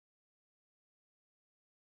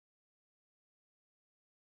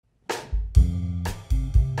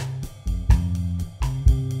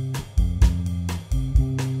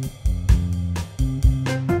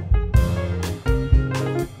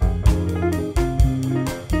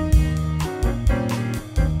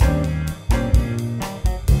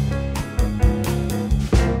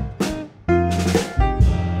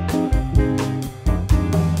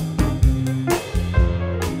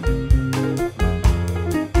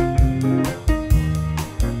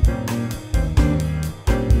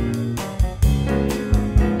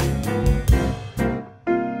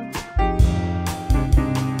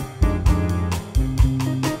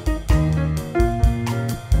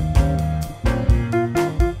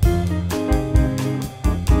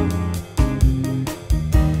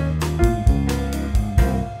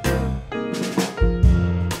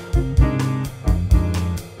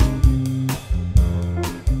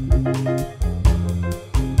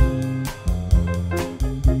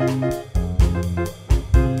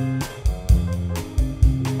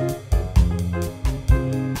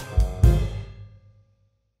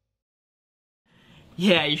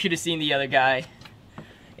Yeah, you should have seen the other guy.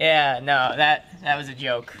 Yeah, no, that was a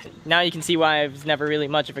joke. Now you can see why I was never really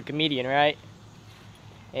much of a comedian, right?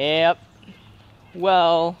 Yep.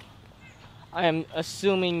 Well, I'm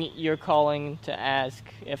assuming you're calling to ask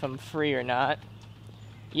if I'm free or not.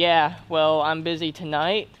 Yeah, well, I'm busy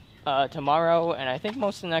tonight, tomorrow, and I think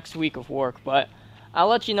most of the next week of work, but I'll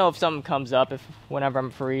let you know if something comes up whenever I'm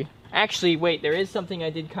free. Actually, wait, there is something I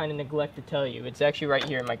did kind of neglect to tell you. It's actually right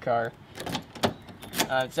here in my car.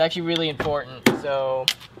 It's actually really important, so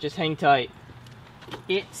just hang tight.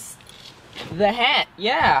 It's the hat,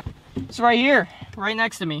 yeah. It's right here, right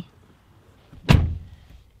next to me.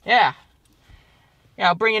 Yeah. Yeah,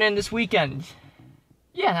 I'll bring it in this weekend.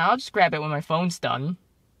 Yeah, I'll just grab it when my phone's done.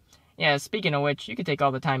 Yeah, speaking of which, you can take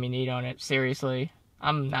all the time you need on it, seriously.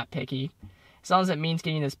 I'm not picky. As long as it means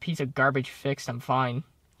getting this piece of garbage fixed, I'm fine.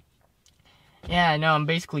 Yeah, I know, I'm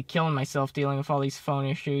basically killing myself dealing with all these phone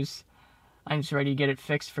issues. I'm just ready to get it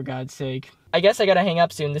fixed, for God's sake. I guess I gotta hang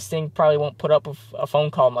up soon. This thing probably won't put up with a phone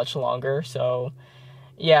call much longer, so...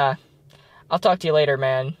 yeah, I'll talk to you later,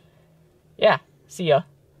 man. Yeah, see ya.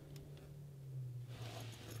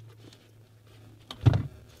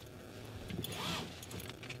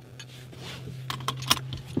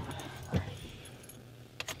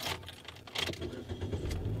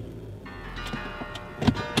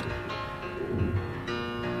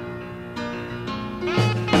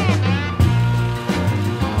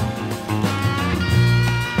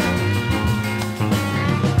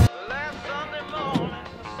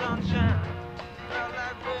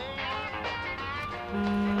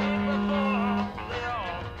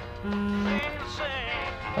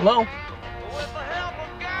 Hello?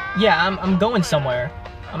 Yeah, I'm going somewhere.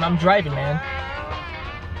 I'm driving, man.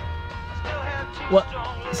 What?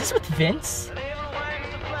 Is this with Vince?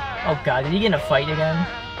 Oh God, did he get in a fight again?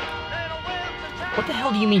 What the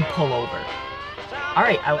hell do you mean pull over?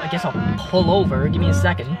 Alright, I guess I'll pull over. Give me a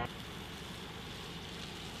second.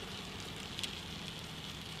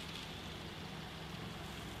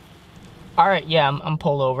 Alright, yeah, I'm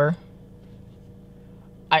pulled over.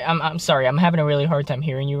 I'm sorry, I'm having a really hard time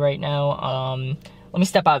hearing you right now. Let me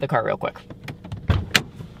step out of the car real quick.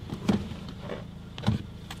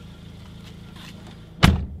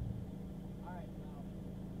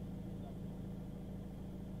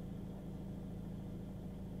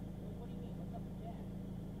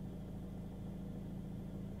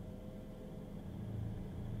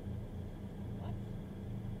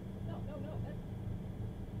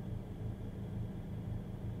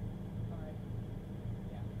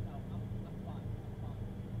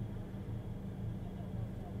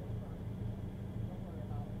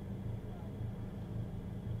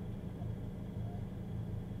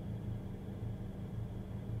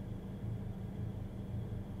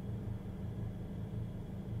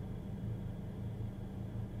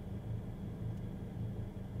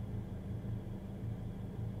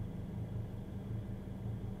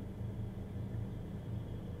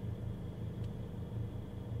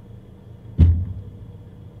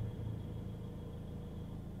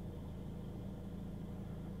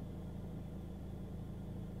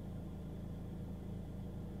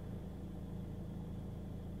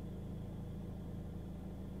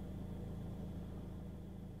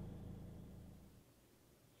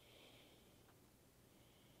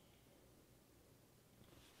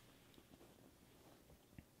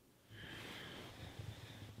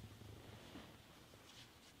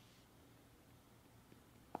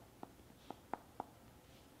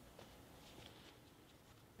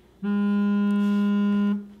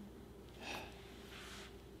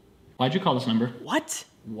 Why'd you call this number? What?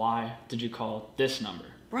 Why did you call this number?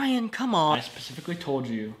 Brian, come on. I specifically told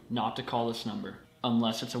you not to call this number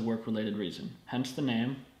unless it's a work-related reason. Hence the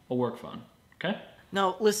name, a work phone. Okay?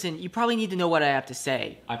 No, listen, you probably need to know what I have to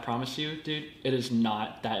say. I promise you, dude, it is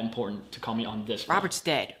not that important to call me on this phone. Robert's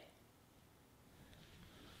dead.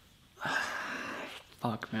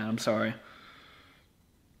 Fuck, man, I'm sorry.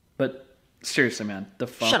 But seriously, man, the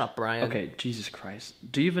fuck. Shut up, Brian. Okay, Jesus Christ.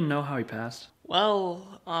 Do you even know how he passed?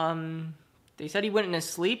 Well, they said he went in his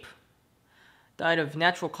sleep. Died of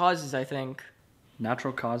natural causes, I think.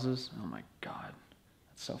 Natural causes? Oh my God.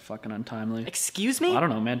 That's so fucking untimely. Excuse me? I don't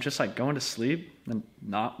know, man. Just like going to sleep and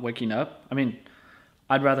not waking up. I mean,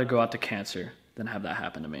 I'd rather go out to cancer than have that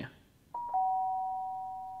happen to me.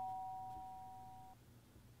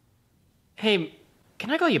 Hey, can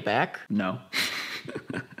I call you back? No.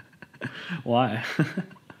 Why?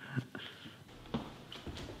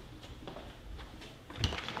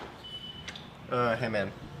 Hey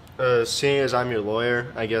man, seeing as I'm your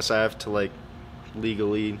lawyer, I guess I have to, like,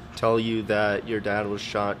 legally tell you that your dad was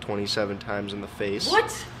shot 27 times in the face.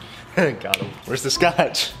 What? Got him. Where's the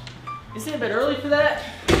scotch? Isn't it a bit early for that?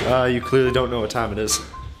 You clearly don't know what time it is.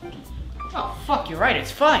 Oh, fuck, you're right,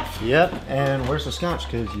 it's 5. Yep, and where's the scotch?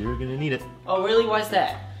 Because you're gonna need it. Oh, really? Why's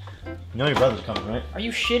that? You know your brother's coming, right? Are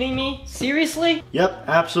you shitting me? Seriously? Yep,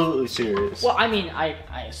 absolutely serious. Well, I mean, I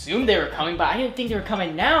assumed they were coming, but I didn't think they were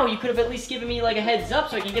coming now. You could have at least given me, like, a heads up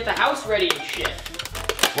so I can get the house ready and shit.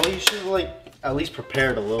 Well, you should have, like, at least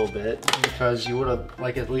prepared a little bit, because you would have,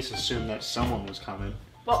 like, at least assumed that someone was coming.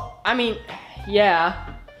 Well, I mean,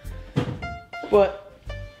 yeah. But,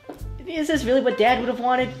 is this really what Dad would have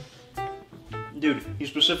wanted? Dude, he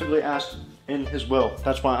specifically asked in his will.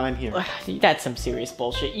 That's why I'm here. That's some serious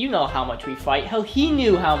bullshit. You know how much we fight. Hell, he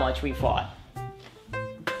knew how much we fought.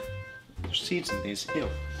 There's seeds in these. Ew.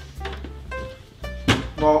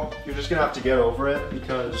 Well, you're just gonna have to get over it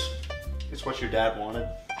because it's what your dad wanted.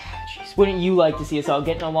 Jeez, wouldn't you like to see us all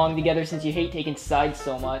getting along together since you hate taking sides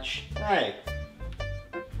so much? Hey.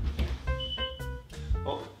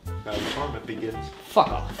 Oh, now the tournament begins. Fuck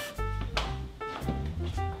off.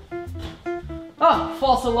 Oh,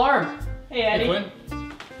 false alarm. Hey, Eddie. Hey,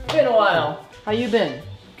 Quinn. Been a while. How you been?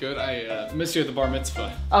 Good. I missed you at the bar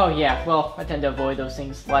mitzvah. Oh, yeah. Well, I tend to avoid those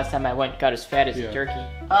things. Last time I went, got as fat as a Yeah. turkey.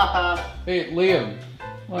 Hey, Liam.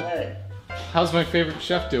 What? Hey. How's my favorite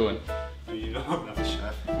chef doing? Do you know I'm not a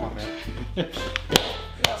chef? Come on, man.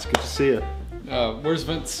 It's good to see you. Where's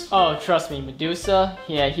Vince? Oh, trust me, Medusa.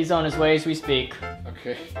 Yeah, he's on his way as we speak.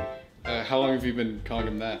 Okay. How long have you been calling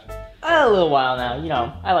him that? A little while now. You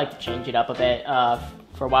know, I like to change it up a bit.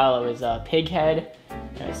 For a while it was Pighead.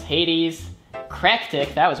 It was Hades.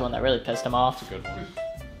 Cracktick. That was one that really pissed him off. Good one.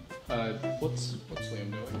 What's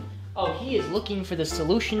Liam doing? Oh, he is looking for the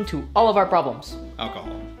solution to all of our problems.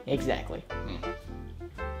 Alcohol. Exactly.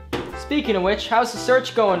 Speaking of which, how's the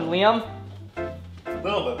search going, Liam? A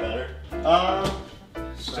little bit better.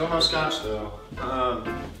 Still no scotch though.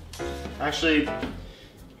 Actually,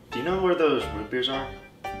 do you know where those root beers are?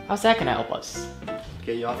 How's that gonna help us?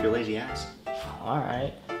 Get you off your lazy ass.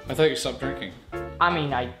 Alright. I thought you stopped drinking. I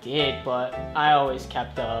mean, I did, but I always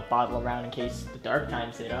kept a bottle around in case the dark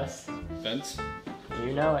times hit us. Vince?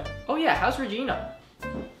 You know it. Oh yeah, how's Regina?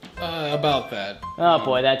 About that. Oh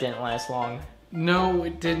boy, that didn't last long. No,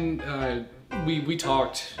 it didn't. We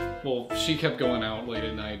talked. Well, she kept going out late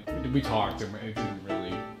at night. We talked, and it didn't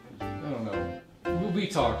really. I don't know. We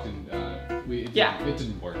talked, and it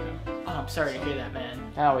didn't work out. Oh, I'm sorry to hear that, man.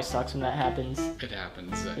 That always sucks when that happens. It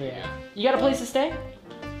happens. Yeah. You got a place to stay?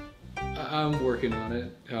 I'm working on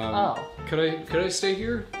it. Oh. Could I stay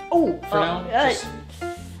here Oh, for now? Just-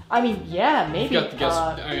 I mean, yeah, maybe. You've got the guest.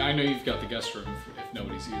 I know you've got the guest room if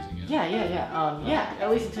nobody's using it. Yeah. Yeah, at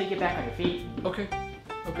least until you get back on your feet. Okay.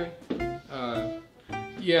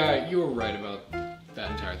 Yeah, you were right about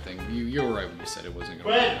that entire thing. You were right when you said it wasn't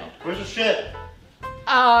going to work out. Where's the shit?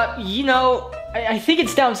 You know, I think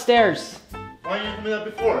it's downstairs. Why didn't you tell me that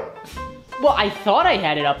before? Well, I thought I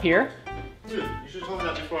had it up here. Dude, you should have told me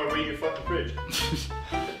that before I raided your fucking fridge.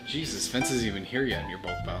 Jesus, Vince isn't even here yet and you're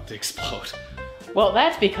both about to explode. Well,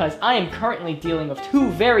 that's because I am currently dealing with two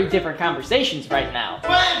very different conversations right now.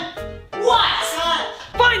 When? What?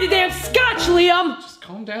 Find the damn scotch, Liam! Just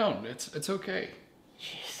calm down. It's okay.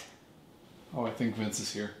 Jeez. Oh, I think Vince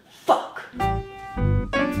is here. Fuck.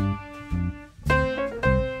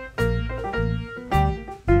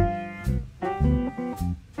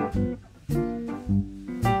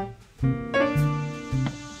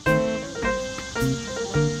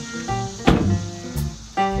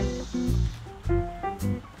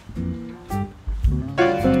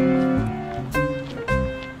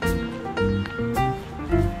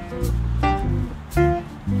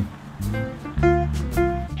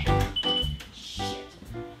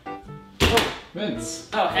 Vince.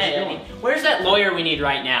 Oh, hey, Eddie. Where's that lawyer we need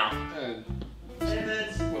right now?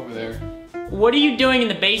 Over there. What are you doing in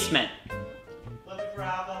the basement? Looking for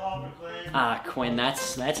alcohol for Quinn. Ah, Quinn,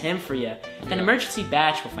 that's him for you. An emergency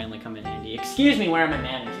batch will finally come in handy. Excuse me, where are my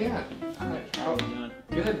manners? Yeah. How are you doing?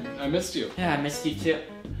 Good. I missed you. Yeah, I missed you too.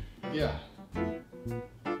 Yeah.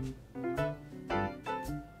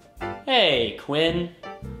 Hey, Quinn.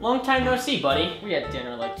 Long time no see, buddy. We had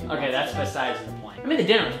dinner like 2 months Okay, that's ago. besides the point. I mean, the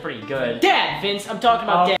dinner was pretty good. Dad, Vince, I'm talking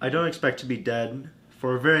about Dad. I don't expect to be dead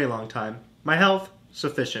for a very long time. My health,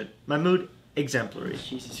 sufficient. My mood, exemplary.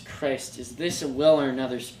 Jesus Christ, is this a will or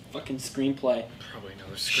another fucking screenplay? Probably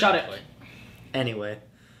another Shut it. screenplay. Anyway,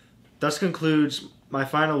 thus concludes my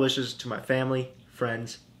final wishes to my family,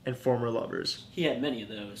 friends, and former lovers. He had many of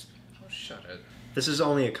those. Oh, shut it. This is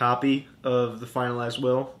only a copy of the finalized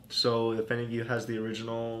will, so if any of you has the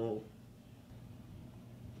original...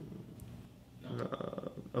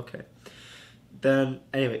 okay. Then,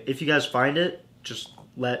 anyway, if you guys find it, just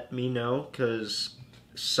let me know, because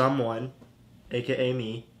someone, aka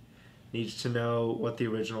me, needs to know what the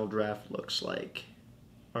original draft looks like.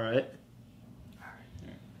 All right?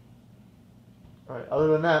 All right. Other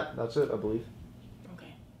than that, that's it, I believe.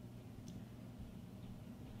 Okay.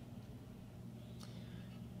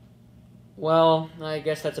 Well, I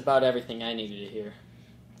guess that's about everything I needed to hear.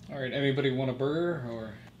 All right, anybody want a burger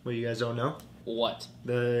or? Well, you guys don't know? What?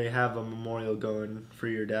 They have a memorial going for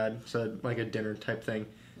your dad, so like a dinner type thing.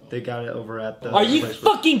 They got it over at the. Are you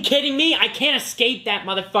fucking kidding me? I can't escape that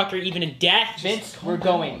motherfucker even in death. Vince, we're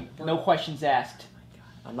going. No questions asked.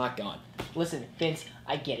 I'm not going. Listen, Vince,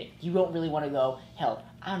 I get it. You don't really want to go. Hell,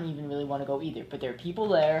 I don't even really want to go either. But there are people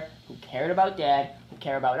there who cared about Dad, who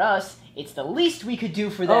care about us. It's the least we could do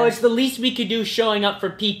for them. Oh, it's the least we could do, showing up for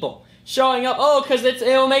people. Showing up, because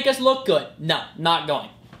it'll make us look good. No, not going.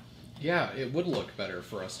 Yeah, it would look better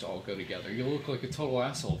for us to all go together. You look like a total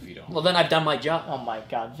asshole if you don't. Well, then I've done my job. Oh my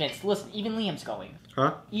God, Vince, listen, even Liam's going.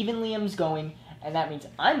 Huh? Even Liam's going, and that means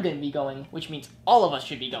I'm going to be going, which means all of us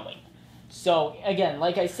should be going. So, again,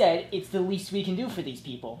 like I said, it's the least we can do for these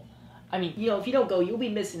people. I mean, you know, if you don't go, you'll be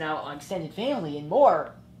missing out on extended family and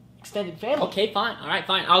more extended family. Okay, fine. All right,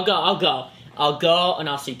 fine. I'll go. I'll go, and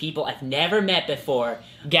I'll see people I've never met before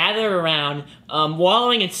gather around,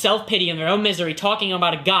 wallowing in self-pity in their own misery, talking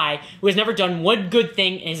about a guy who has never done one good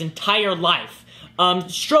thing in his entire life.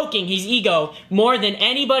 Stroking his ego more than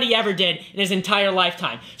anybody ever did in his entire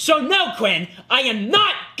lifetime. So no, Quinn, I am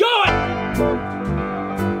not going!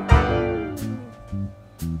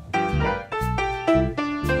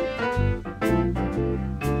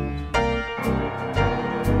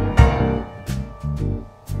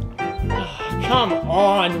 Come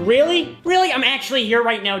on, really? Really? I'm actually here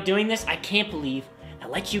right now doing this? I can't believe I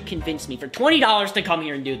let you convince me for $20 to come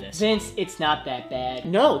here and do this. Vince, it's not that bad.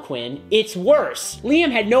 No, Quinn, it's worse. Liam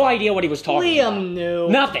had no idea what he was talking about. Liam knew.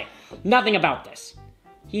 Nothing about this.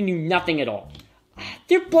 He knew nothing at all.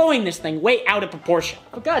 They're blowing this thing way out of proportion.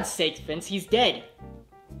 For God's sake, Vince, he's dead.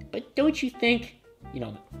 But don't you think,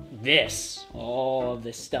 all of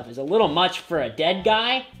this stuff is a little much for a dead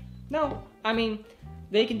guy? No, I mean,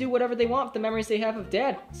 they can do whatever they want with the memories they have of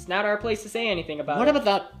Dad. It's not our place to say anything about it.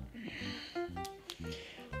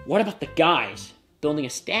 What about the guys building a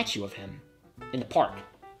statue of him in the park?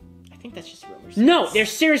 I think that's just rumors. No, they're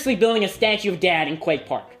seriously building a statue of Dad in Quake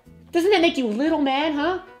Park. Doesn't that make you a little mad,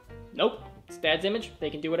 huh? Nope. It's Dad's image. They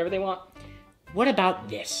can do whatever they want. What about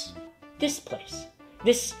this? This place.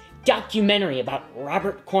 This documentary about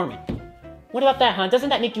Robert Coreman. What about that, huh? Doesn't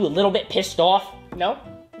that make you a little bit pissed off? No,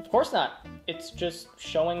 of course not. It's just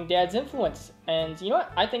showing Dad's influence. And you know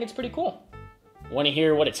what? I think it's pretty cool. Want to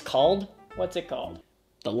hear what it's called? What's it called?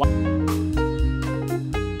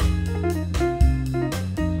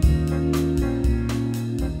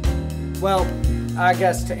 Well, I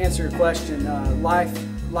guess to answer your question,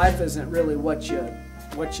 life isn't really what you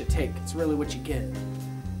take. It's really what you get.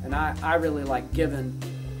 And I really like giving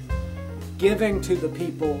to the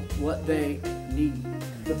people what they need.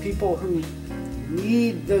 The people who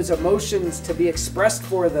need those emotions to be expressed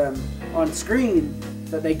for them on screen,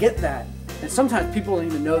 that they get that. And sometimes people don't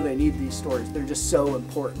even know they need these stories. They're just so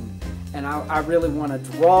important. And I really want to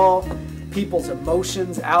draw people's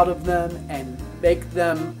emotions out of them and make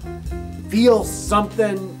them feel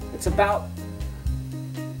something. It's about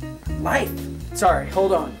life. Sorry,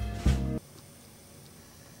 hold on.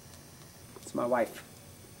 It's my wife.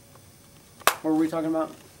 What were we talking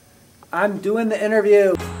about? I'm doing the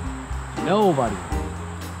interview. Nobody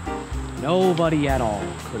at all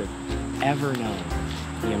could have ever known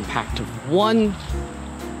the impact of one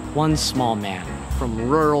small man from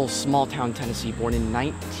rural small-town Tennessee, born in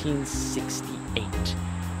 1968,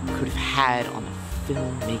 could have had on the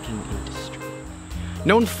filmmaking industry.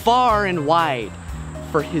 Known far and wide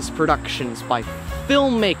for his productions by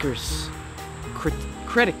filmmakers,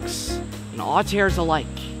 critics, and auteurs alike,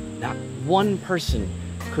 not one person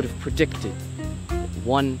could have predicted that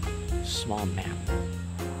one small man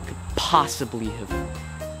could possibly have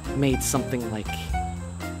made something like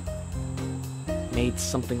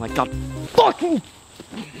God fucking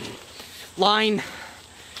line.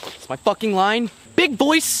 It's my fucking line. Big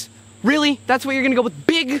voice. Really? That's what you're gonna go with?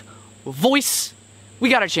 Big voice? We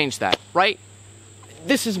gotta change that, right?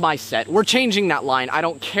 This is my set. We're changing that line. I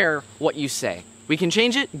don't care what you say. We can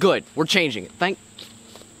change it? Good. We're changing it.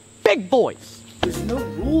 Big voice. There's no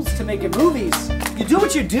rules to making movies. You do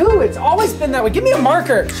what you do. It's always been that way. Give me a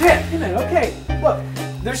marker. Shit. Okay. Look,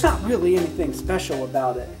 there's not really anything special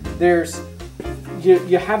about it.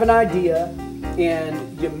 You have an idea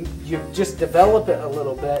and you just develop it a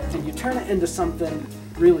little bit and you turn it into something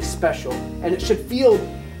really special. And it should feel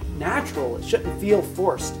natural. It shouldn't feel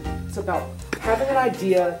forced. It's about having an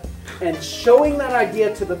idea and showing that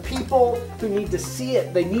idea to the people who need to see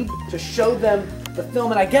it. They need to show them the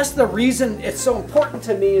film. And I guess the reason it's so important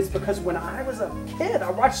to me is because when I was a kid,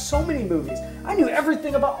 I watched so many movies. I knew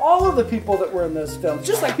everything about all of the people that were in those films,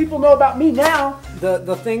 just like people know about me now.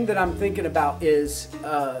 The thing that I'm thinking about is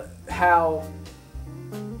how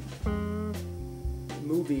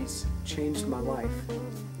movies changed my life.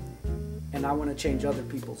 And I want to change other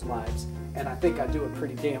people's lives. And I think I do it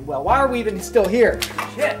pretty damn well. Why are we even still here?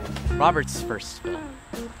 Shit! Robert's first film,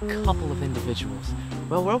 a couple of individuals,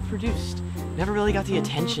 well produced, never really got the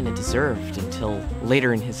attention it deserved until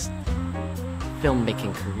later in his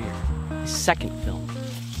filmmaking career. His second film,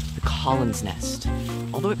 The Collin's Nest,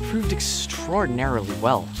 although it proved extraordinarily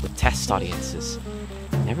well with test audiences,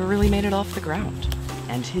 never really made it off the ground.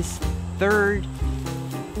 And his third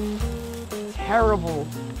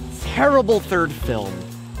terrible third film,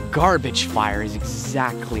 Garbage Fire, is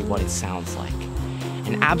exactly what it sounds like.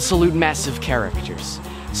 An absolute mess of characters,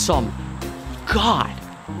 some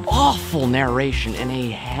god-awful narration, and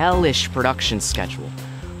a hellish production schedule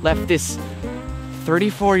left this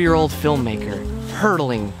 34-year-old filmmaker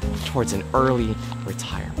hurtling towards an early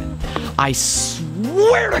retirement. I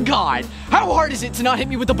swear to God, how hard is it to not hit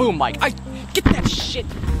me with a boom mic? Get that shit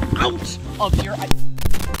out of here.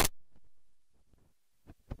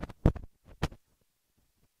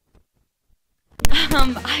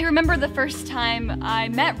 I remember the first time I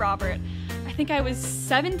met Robert. I think I was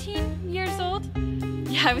 17 years old.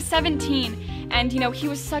 Yeah, I was 17, and he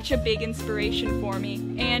was such a big inspiration for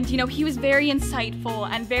me. And he was very insightful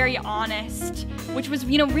and very honest, which was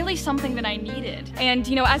really something that I needed. And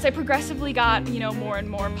as I progressively got more and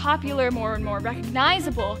more popular, more and more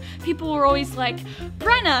recognizable, people were always like,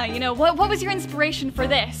 Brenna, what was your inspiration for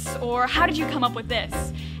this? Or how did you come up with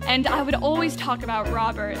this? And I would always talk about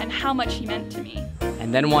Robert and how much he meant to me.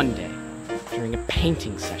 And then one day, during a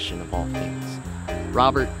painting session of all things,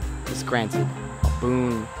 Robert was granted a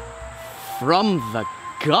boon from the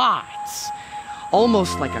gods.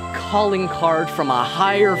 Almost like a calling card from a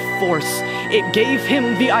higher force, it gave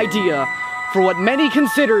him the idea for what many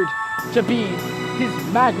considered to be his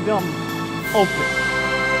magnum opus.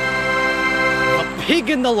 The Pig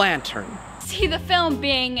in the Lantern. See, the film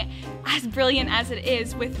being as brilliant as it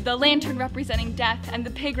is, with the lantern representing death and the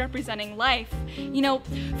pig representing life,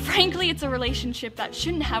 frankly, it's a relationship that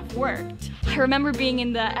shouldn't have worked. I remember being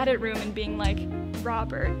in the edit room and being like,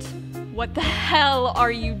 Robert, what the hell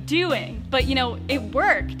are you doing? But it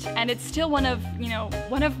worked, and it's still one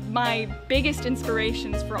of my biggest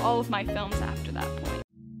inspirations for all of my films after that point.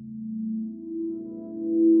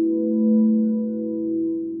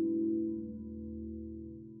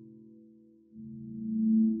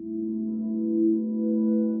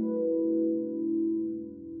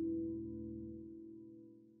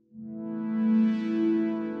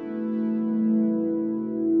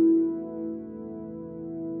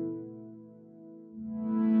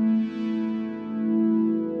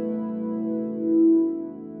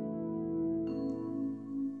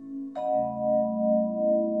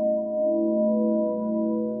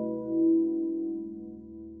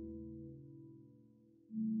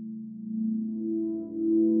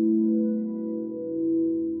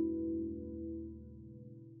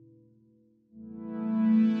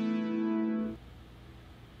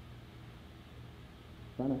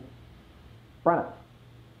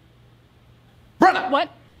 Brenna!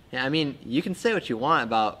 What? Yeah, I mean, you can say what you want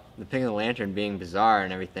about the Pig in the Lantern being bizarre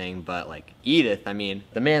and everything, but like Edith, I mean,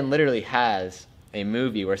 the man literally has a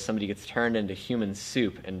movie where somebody gets turned into human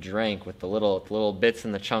soup and drank with the little bits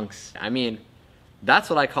and the chunks. I mean, that's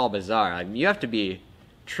what I call bizarre. I mean, you have to be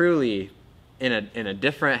truly in a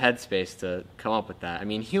different headspace to come up with that. I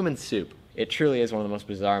mean, human soup. It truly is one of the most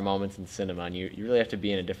bizarre moments in cinema, and you really have to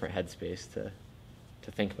be in a different headspace to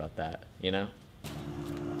think about that,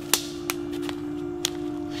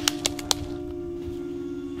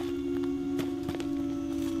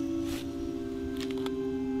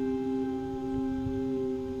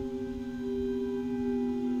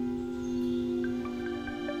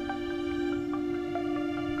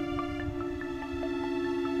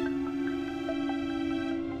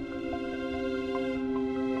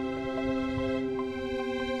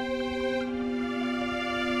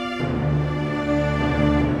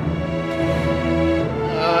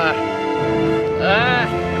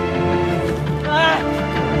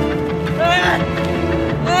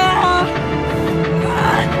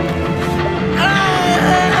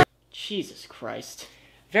 Jesus Christ.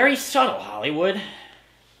 Very subtle, Hollywood.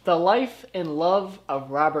 The Life and Love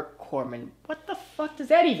of Robert Coreman. What the fuck? fuck does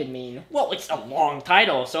that even mean? Well, it's a long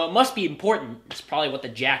title, so it must be important. It's probably what the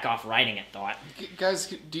jack-off writing it thought.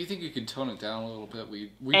 Guys, do you think you could tone it down a little bit?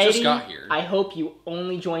 We Eddie, just got here. I hope you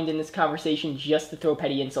only joined in this conversation just to throw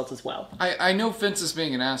petty insults as well. I know Vince is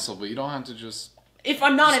being an asshole, but you don't have to just... If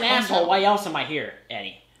I'm not Just an calm asshole, down. why else am I here,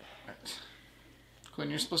 Eddie?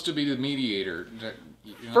 Quinn, you're supposed to be the mediator.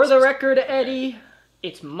 You're not For the supposed- record, Eddie,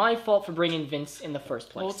 it's my fault for bringing Vince in the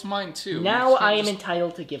first place. Well, it's mine too. Now You can't I am just-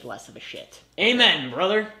 entitled to give less of a shit. Amen,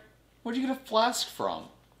 brother. Where'd you get a flask from?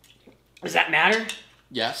 Does that matter?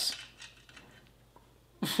 Yes.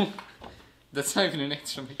 That's not even an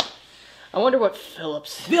answer to me. I wonder what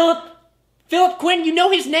Phillips... Philip Quinn, you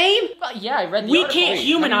know his name? yeah, I read the We article. can't Wait,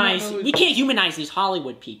 humanize. how do you not know We can't humanize these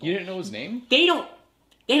Hollywood people. You didn't know his name? They don't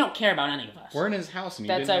care about any of us. We're in his house and you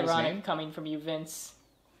That's didn't know his ironic name? coming from you, Vince.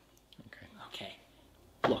 Okay.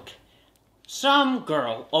 Look. Some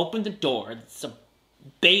girl opened the door, it's a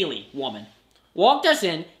Bailey woman, walked us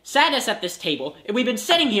in, sat us at this table, and we've been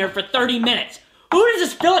sitting here for 30 minutes. Who does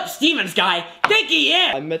this Philip Stevens guy think he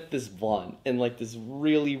is? I met this blonde in like this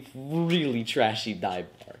really, really trashy dive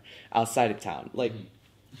bar outside of town. Like,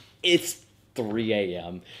 it's 3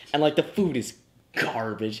 a.m. and like the food is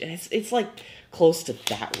garbage, and it's like close to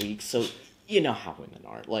that week, so you know how women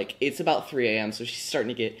are. Like, it's about 3 a.m., so she's starting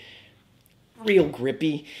to get real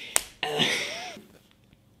grippy.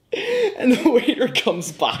 And the waiter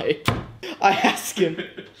comes by. I ask him,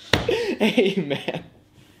 hey man,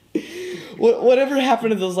 whatever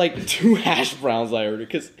happened to those like 2 hash browns I ordered?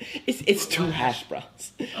 Because it's 2 hash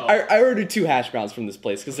browns. I ordered 2 hash browns from this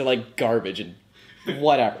place because they're like garbage and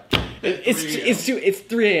whatever. It's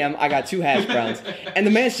 3 a.m. I got 2 hash browns, and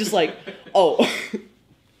the man's just like, oh,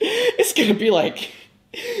 it's gonna be like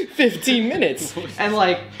 15 minutes, and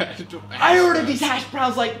like I ordered these hash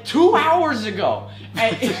browns like 2 hours ago,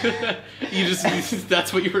 and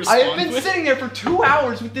that's what you were I have responding been with? sitting there for 2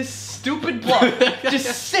 hours with this stupid blonde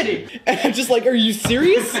just sitting, and I'm just like, are you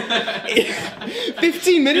serious?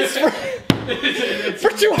 15 minutes for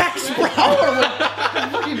 2 hash browns?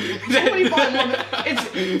 Somebody buy one. It's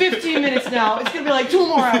 15 minutes now. It's gonna be like 2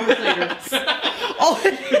 more hours later. All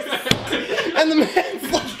it is, and the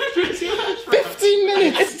man's like, 15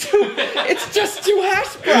 minutes. It's just 2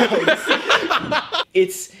 hash browns.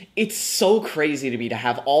 It's so crazy to me to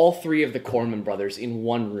have all 3 of the Coreman brothers in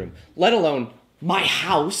one room, let alone my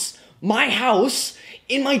house,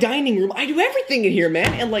 in my dining room. I do everything in here,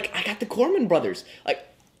 man. And like, I got the Coreman brothers. Like,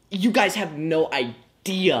 you guys have no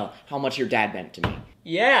idea how much your dad meant to me.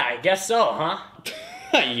 Yeah, I guess so, huh?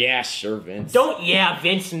 Yeah, sure, Vince. Don't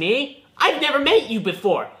Vince me. I've never met you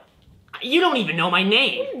before. You don't even know my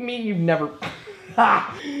name. I mean, you've never...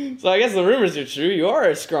 So I guess the rumors are true. You are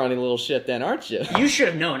a scrawny little shit then, aren't you? You should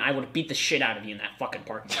have known I would have beat the shit out of you in that fucking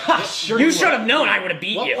parking lot. Sure You should have known I would have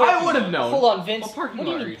beat you. I would have known. Hold on, Vince. What parking What do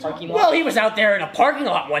you lot are mean you parking talking lot? Well, he was out there in a parking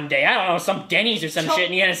lot one day. I don't know, some Denny's or some shit,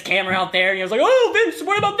 and he had his camera out there, and he was like, oh, Vince,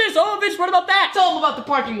 what about this? Oh, Vince, what about that? Tell him about the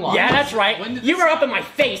parking lot. Yeah, that's right. When did You this were up in my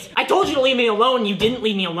face. I told you to leave me alone, and you didn't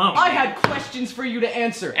leave me alone. I had questions for you to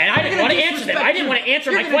answer. And I didn't want to answer them. I didn't want to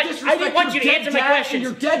answer my questions. I didn't want you to answer my questions.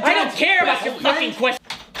 I don't care about your fucking questions.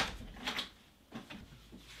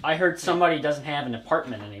 I heard somebody doesn't have an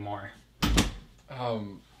apartment anymore.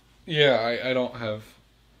 Yeah, I don't have,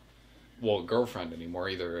 well, a girlfriend anymore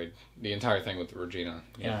either. The entire thing with Regina.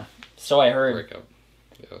 Yeah. So I heard. Breakup.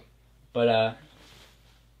 Yeah. But,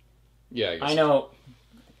 Yeah, I guess. I know.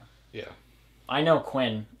 Yeah. I know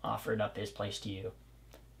Quinn offered up his place to you.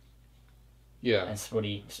 Yeah. That's what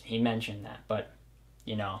he mentioned that. But,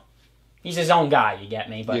 you know, he's his own guy, you get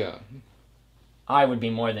me? But Yeah. I would be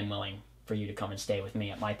more than willing for you to come and stay with me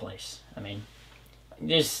at my place. I mean,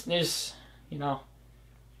 there's, you know,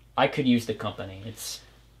 I could use the company.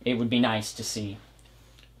 It would be nice to see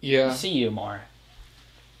Yeah. you more.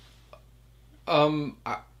 I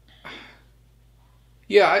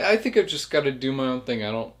think I've just got to do my own thing.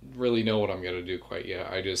 I don't really know what I'm going to do quite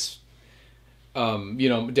yet. I just, you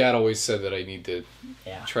know, Dad always said that I need to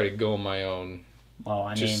try to go on my own. Well,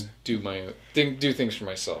 I just mean, do things for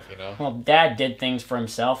myself, you know? Well, Dad did things for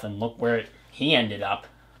himself, and look where he ended up.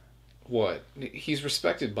 What? He's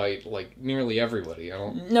respected by, like, nearly everybody.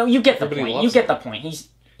 No, you get the Everybody point. loves You get the point.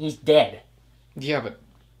 He's dead. Yeah, but...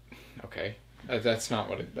 Okay. That's not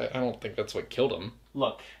what... I don't think that's what killed him.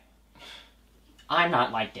 Look, I'm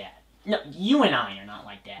not like Dad. No, you and I are not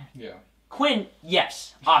like Dad. Yeah. Quinn,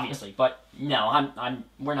 yes, obviously, but no,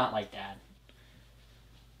 we're not like Dad.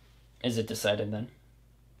 Is it decided then?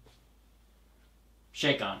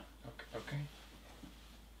 Shake on. Okay.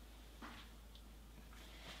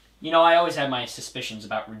 You know, I always had my suspicions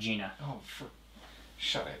about Regina. Oh,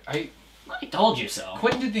 shut it. I told you so.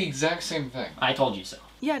 Quinn did the exact same thing. I told you so.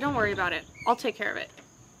 Yeah, don't worry about it. I'll take care of it.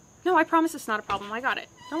 No, I promise it's not a problem. I got it.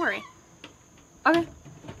 Don't worry. Okay. All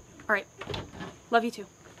right. Love you too.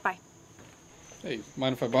 Bye. Hey,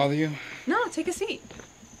 mind if I bother you? No, take a seat.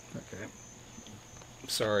 Okay.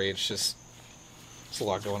 Sorry, it's a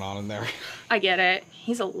lot going on in there. I get it.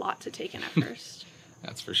 He's a lot to take in at first.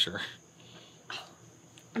 That's for sure. Oh,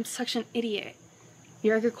 I'm such an idiot.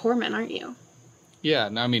 You're Robert Coreman, aren't you? Yeah,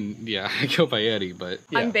 no, I mean, yeah, I go by Eddie, but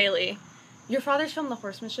yeah. I'm Bailey. Your father's film, The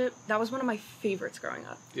Horsemanship, that was one of my favorites growing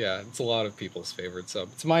up. Yeah, it's a lot of people's favorites.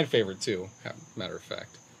 It's my favorite too, matter of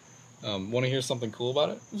fact. Want to hear something cool about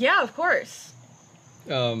it? Yeah, of course.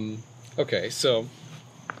 Okay, so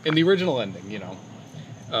in the original ending, you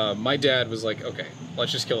know, my dad was like, okay,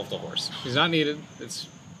 let's just kill off the horse. He's not needed.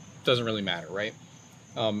 Doesn't really matter, right?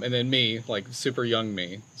 And then me, like super young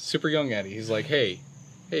Eddie, he's like, hey,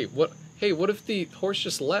 what if the horse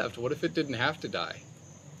just left? What if it didn't have to die?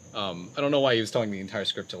 I don't know why he was telling the entire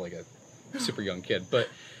script to like a super young kid, but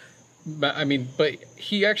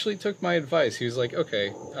he actually took my advice. He was like,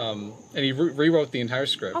 okay, and he rewrote the entire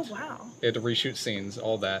script. Oh, wow. He had to reshoot scenes,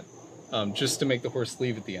 all that, just to make the horse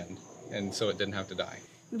leave at the end, and so it didn't have to die.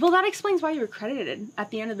 Well, that explains why you were credited at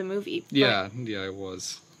the end of the movie. Yeah, I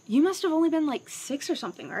was. You must have only been like 6 or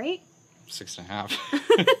something, right? 6.5.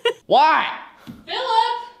 What?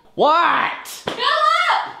 Philip! What?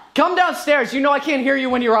 Philip! Come downstairs. You know I can't hear you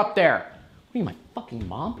when you're up there. What are you, my fucking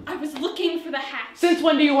mom? I was looking for the hat. Since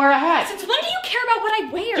when do you wear a hat? Since when do you care about what I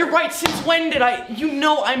wear? You're right. Since when did I? You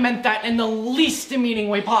know I meant that in the least demeaning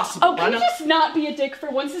way possible. Oh, can you just not be a dick for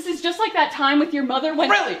once? This is just like that time with your mother when...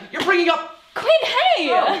 Really? You're bringing up... Quinn, hey!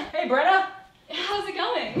 Oh, hey, Brenna. How's it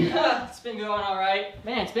going? It's been going all right.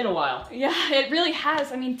 Man, it's been a while. Yeah, it really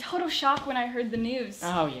has. I mean, total shock when I heard the news.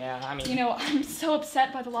 Oh, yeah, I mean... You know, I'm so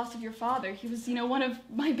upset by the loss of your father. He was, you know, one of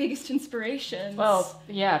my biggest inspirations. Well,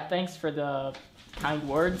 yeah, thanks for the kind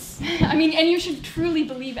words. I mean, and you should truly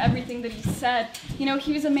believe everything that he said. You know,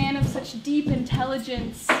 he was a man of such deep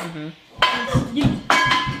intelligence. Mm-hmm.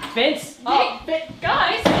 Vince? Oh, hey,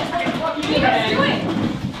 guys! What are you guys doing?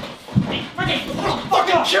 I'll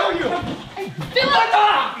fucking kill you! Philip!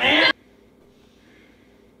 Off, man!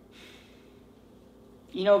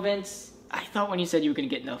 You know, Vince, I thought when you said you were gonna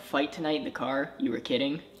get in a fight tonight in the car, you were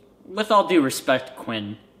kidding. With all due respect,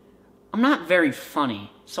 Quinn, I'm not very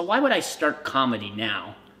funny, so why would I start comedy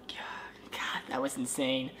now? God, that was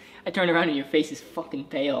insane. I turned around and your face is fucking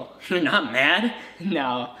pale. You're not mad?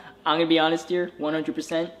 No, I'm gonna be honest here,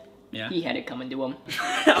 100%. Yeah. He had it coming to him.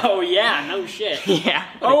 Oh yeah, no shit. Yeah.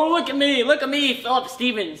 Oh, look at me, Philip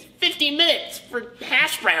Stevens. 15 minutes for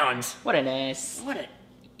hash browns. What an ass. What an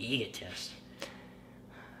egotist.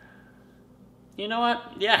 You know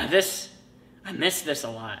what? Yeah, I miss this a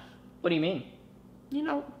lot. What do you mean? You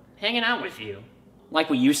know, hanging out with you. Like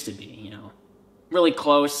we used to be, you know. Really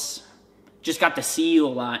close. Just got to see you a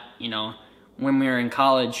lot, you know, when we were in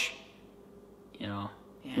college. You know.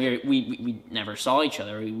 Yeah. We never saw each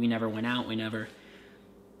other. We never went out. We never...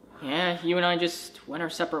 Yeah, you and I just went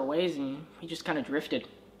our separate ways and we just kind of drifted.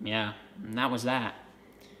 Yeah, and that was that.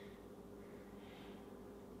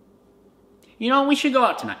 You know, we should go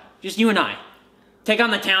out tonight. Just you and I. Take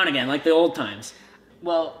on the town again, like the old times.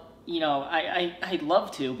 Well, you know, I'd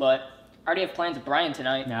love to, but I already have plans with Brian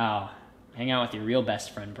tonight. No, hang out with your real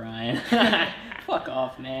best friend, Brian. Fuck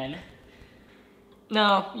off, man.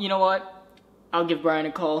 No, you know what? I'll give Brian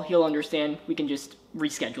a call. He'll understand. We can just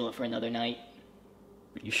reschedule it for another night.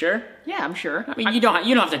 You sure? Yeah, I'm sure. I mean, you don't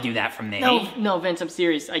have to do that for me. No, Vince, I'm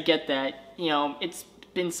serious. I get that. You know, it's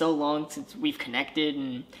been so long since we've connected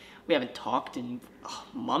and we haven't talked in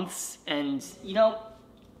months. And, you know,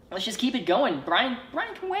 let's just keep it going. Brian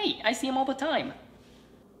can wait. I see him all the time.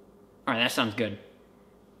 All right, that sounds good.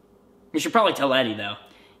 We should probably tell Eddie, though.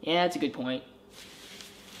 Yeah, that's a good point.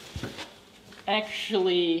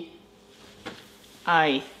 Actually,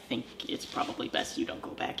 I think it's probably best you don't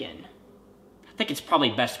go back in. I think it's probably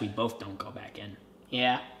best we both don't go back in.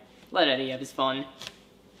 Yeah, let Eddie have his fun.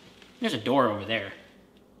 There's a door over there.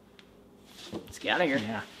 Let's get out of here.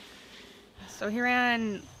 Yeah. So he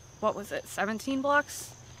ran, what was it, 17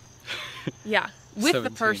 blocks? Yeah, with 17.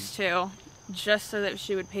 the purse too, just so that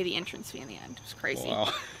she would pay the entrance fee in the end. It was crazy.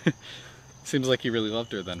 Wow. Seems like you really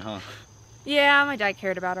loved her then, huh? Yeah, my dad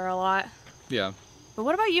cared about her a lot. Yeah. But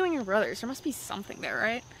what about you and your brothers? There must be something there,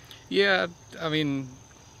 right? Yeah, I mean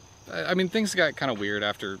things got kind of weird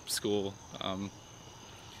after school.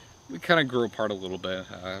 We kind of grew apart a little bit.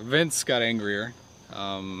 Vince got angrier.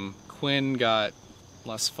 Quinn got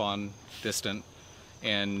less fun, distant,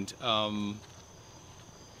 and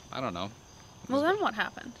I don't know. Well, then what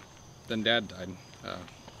happened? Then Dad died.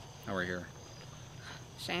 Now we're here.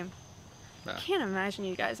 Shame. Yeah. I can't imagine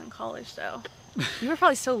you guys in college, though. You were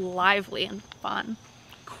probably so lively and fun.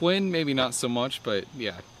 Quinn, maybe not so much, but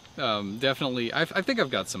yeah, definitely. I think I've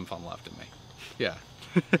got some fun left in me. Yeah.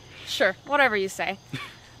 Sure, whatever you say.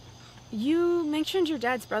 You mentioned your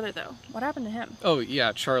dad's brother, though. What happened to him? Oh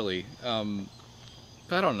yeah, Charlie. I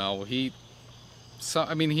don't know. He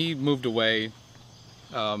moved away.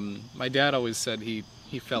 My dad always said he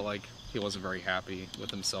felt like he wasn't very happy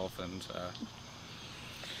with himself, and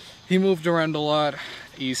he moved around a lot,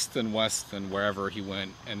 east and west and wherever he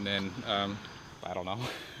went, and then I don't know.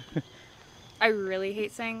 I really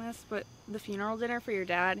hate saying this, but the funeral dinner for your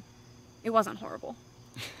dad, it wasn't horrible.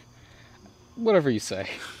 Whatever you say.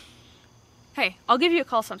 Hey, I'll give you a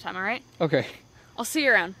call sometime, all right? Okay. I'll see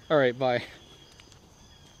you around. All right, bye.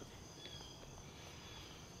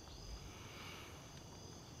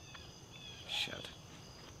 Shit.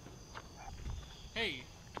 Hey,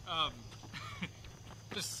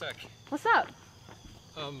 just a sec. What's up?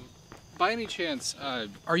 By any chance,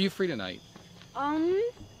 are you free tonight?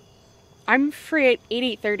 I'm free at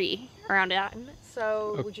 8:30 around that.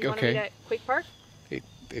 So, would you want to meet at Quake Park?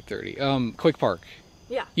 8:30. Quick Park.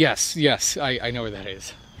 Yeah. Yes, I know where that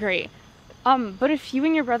is. Great. But if you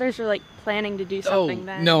and your brothers are like planning to do something,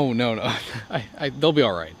 then No. They'll be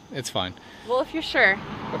all right. It's fine. well, if you're sure,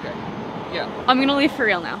 Okay. Yeah. I'm gonna leave for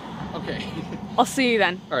real now. Okay. I'll see you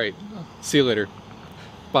then. All right. See you later.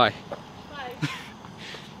 Bye. Bye.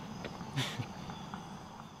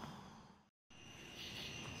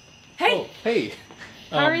 Hey, Oh, hey.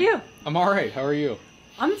 how are you? I'm all right. How are you?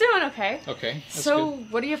 I'm doing okay. Okay. That's So,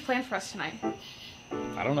 good. what do you have planned for us tonight?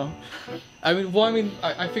 I don't know. I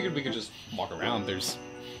figured we could just walk around. There's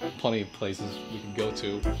plenty of places we can go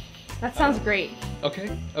to. That sounds great. Okay.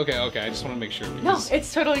 I just want to make sure. No, Because...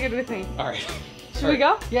 it's totally good with me. All right. Should we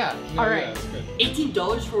go? Yeah. No, All yeah, right. that's good.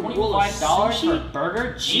 $18 for a roll of $25 for a sushi?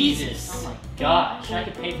 burger? Jesus. Oh my gosh, I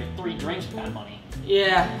could pay for 3 drinks with that money.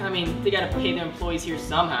 Yeah, I mean, they gotta pay their employees here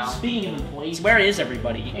somehow. Speaking of employees, where is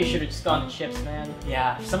everybody? You should have just gone to chips, man.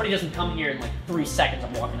 Yeah, if somebody doesn't come here in like 3 seconds,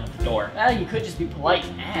 I'm walking out the door. Well, you could just be polite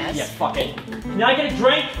and ask. Yeah, fuck it. Can I get a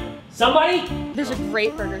drink? Somebody? There's a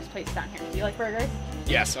great burgers place down here. Do you like burgers?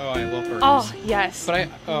 Yes. Oh, I love burgers. Oh, yes. But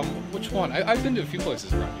which one? I've been to a few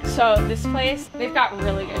places around here. So this place, they've got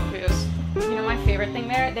really good food. You know my favorite thing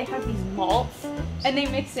there? They have these malts, and they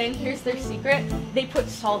mix in, here's their secret, they put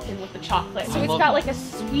salt in with the chocolate. So I it's love got that. like a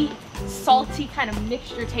sweet, salty kind of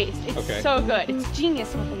mixture taste. It's Okay. so good. It's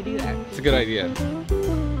genius what they do there. It's a good idea.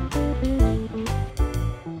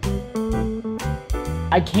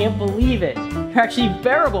 I can't believe it. You're actually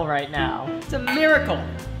bearable right now. It's a miracle.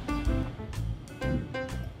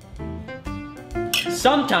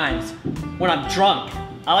 Sometimes, when I'm drunk,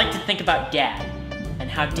 I like to think about Dad, and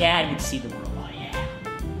how Dad would see the world. Oh yeah.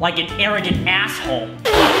 Like an arrogant asshole.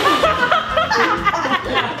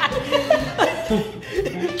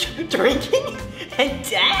 Drinking and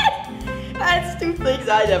Dad? That's 2 things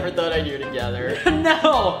I never thought I'd hear together.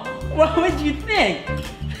 No! What would you think?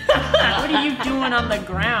 What are you doing on the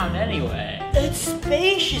ground anyway? It's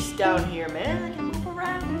spacious down here, man. I can move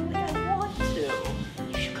around like I want to.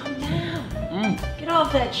 You should come down. Get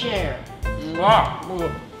off that chair.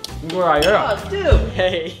 Oh, dude.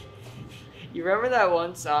 Hey, you remember that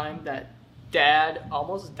one time that Dad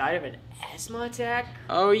almost died of an asthma attack?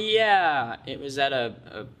 Oh yeah, it was at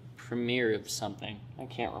a premiere of something. I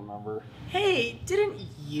can't remember. Hey, didn't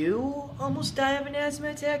you almost die of an asthma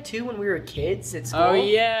attack too when we were kids at school? Oh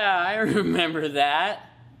yeah, I remember that.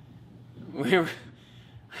 We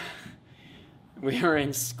were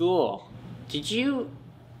in school. Did you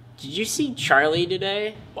see Charlie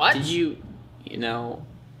today? What? Did you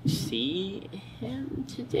see him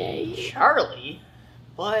today? Charlie?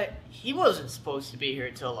 But he wasn't supposed to be here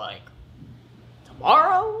till like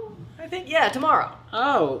tomorrow? I think, yeah, tomorrow.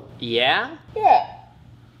 Oh, yeah? Yeah.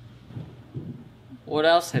 What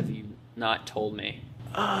else have you not told me?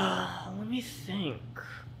 Let me think.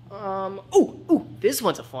 Ooh, this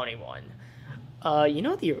one's a funny one. You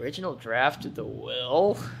know the original draft of the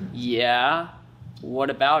will? Yeah. What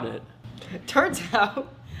about it? Turns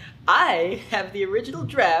out I have the original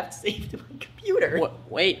draft saved in my computer.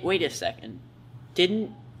 Wait a second.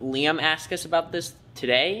 Didn't Liam ask us about this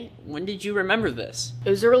today? When did you remember this? It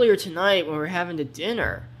was earlier tonight when we were having the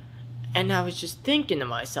dinner. And I was just thinking to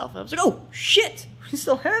myself, I was like, oh, shit, we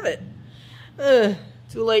still have it.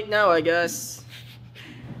 Too late now, I guess.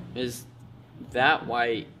 Is that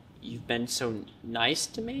why you've been so nice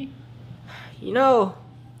to me? You know,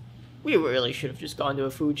 we really should have just gone to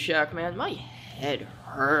a food shack, man. My head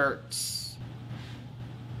hurts.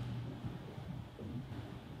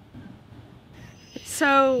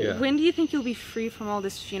 So, Yeah. when do you think you'll be free from all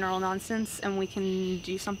this funeral nonsense and we can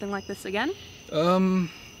do something like this again?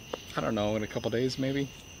 I don't know, in a couple days maybe.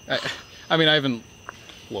 I mean, I haven't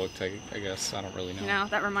looked, I guess. I don't really know. You know,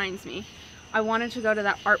 that reminds me. I wanted to go to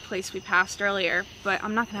that art place we passed earlier, but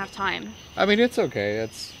I'm not gonna have time. I mean, it's okay.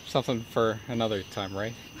 It's something for another time,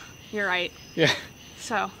 right? You're right. Yeah.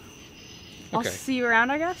 So, I'll Okay. see you around,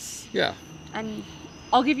 I guess. Yeah. And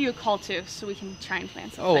I'll give you a call too, so we can try and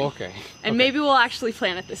plan something. Oh, okay. And Okay. maybe we'll actually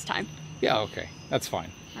plan it this time. Yeah, okay. That's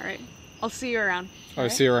fine. All right. I'll see you around. All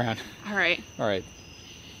right, see you around. All right. All right.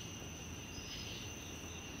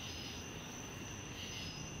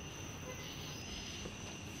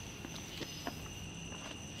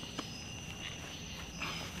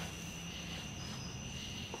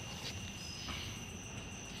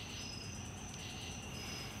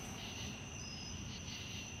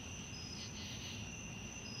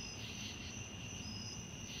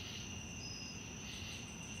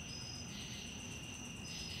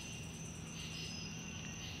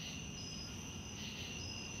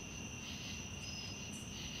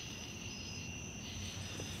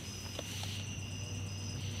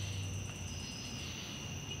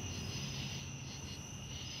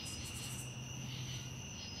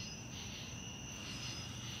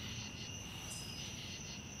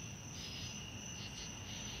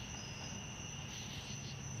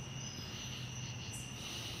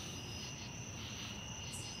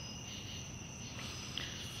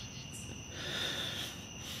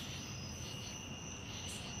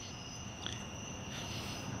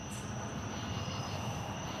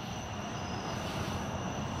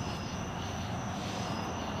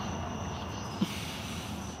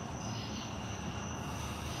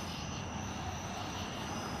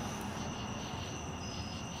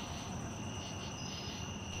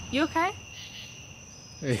 You okay?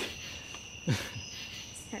 Hey. Here,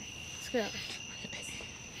 let's go.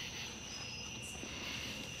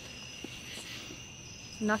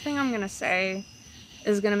 Nothing I'm gonna say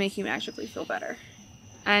is gonna make you magically feel better.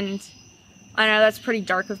 And I know that's pretty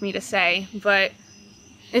dark of me to say, but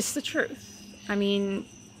it's the truth. I mean,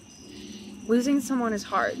 losing someone is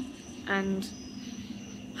hard, and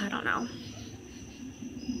I don't know.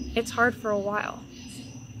 It's hard for a while,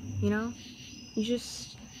 you know?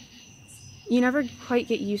 You never quite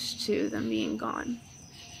get used to them being gone.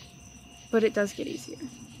 But it does get easier.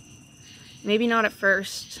 Maybe not at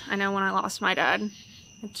first. I know when I lost my dad,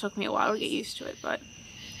 it took me a while to get used to it, but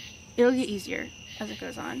it'll get easier as it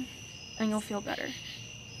goes on, and you'll feel better.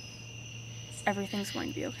 Everything's going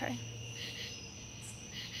to be okay.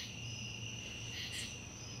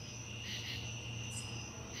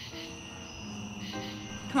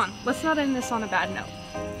 Come on, let's not end this on a bad note.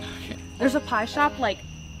 Okay. There's a pie shop like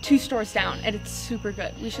 2 stores down, and it's super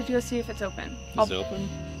good. We should go see if it's open. Is it open?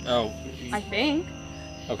 Oh. I think.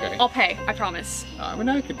 Okay. I'll pay, I promise. I mean,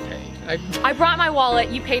 I could pay. I brought my wallet,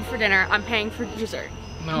 you paid for dinner, I'm paying for dessert.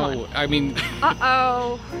 No, I mean...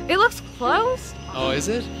 Uh-oh. It looks closed. Oh, is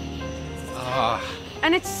it? Ah.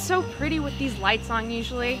 And it's so pretty with these lights on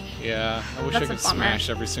usually. Yeah, I wish That's I could a bummer. smash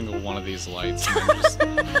every single one of these lights and then just...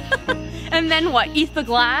 And then what, eat the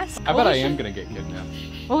glass? I bet I am gonna get kidnapped.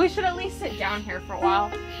 Well, we should at least sit down here for a while,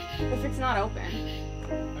 if it's not open.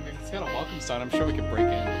 I mean, if it's got a welcome sign, I'm sure we could break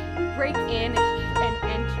in. Break in and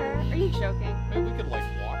enter? Are you joking? Maybe we could, like,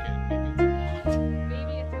 walk in. Maybe it's unlocked.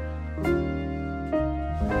 Maybe it's unlocked.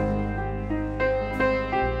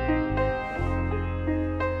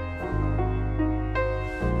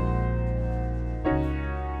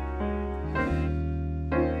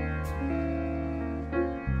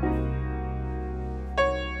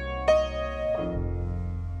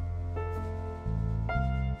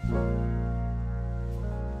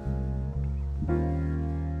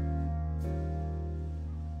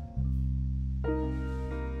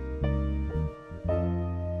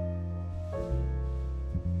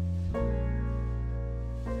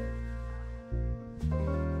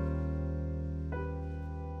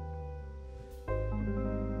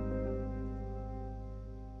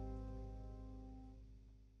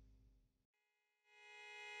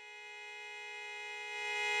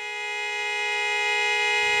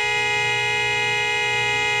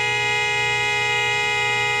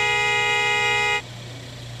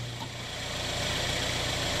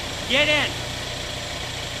 Get in!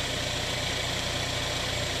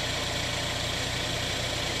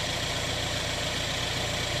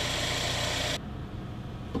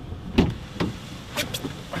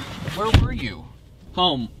 Where were you?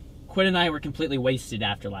 Home. Quinn and I were completely wasted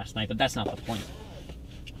after last night, but that's not the point.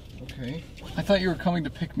 Okay. I thought you were coming to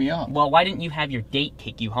pick me up. Well, why didn't you have your date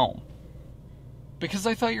take you home? Because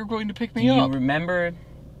I thought you were going to pick me Do you up. remember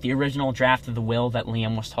The original draft of the will that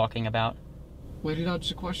Liam was talking about? Wait it out,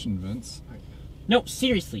 just a question, Vince. No,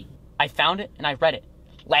 seriously. I found it and I read it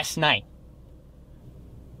last night.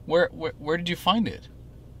 Where did you find it?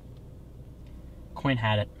 Quinn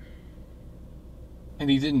had it. And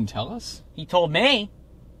he didn't tell us? He told me.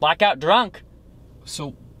 Blackout drunk.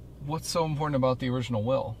 So, what's so important about the original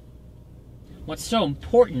will? What's so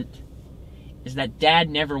important is that Dad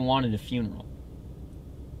never wanted a funeral.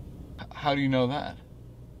 How do you know that?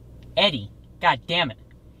 Eddie, god damn it.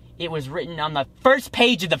 It was written on the first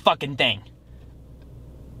page of the fucking thing.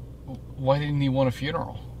 Why didn't he want a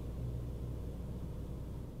funeral?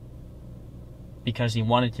 Because he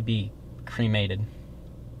wanted to be cremated.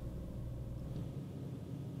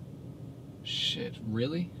 Shit,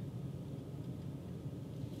 really?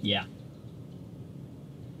 Yeah.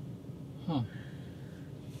 Huh.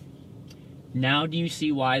 Now do you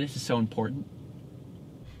see why this is so important?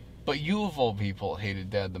 But you, of all people,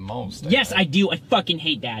 hated Dad the most. Yes, I do. I fucking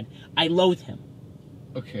hate Dad. I loathe him.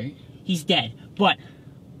 Okay. He's dead. But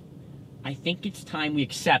I think it's time we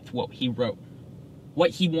accept what he wrote.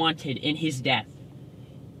 What he wanted in his death.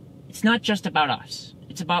 It's not just about us.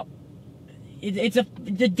 It's about... It's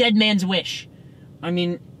the dead man's wish. I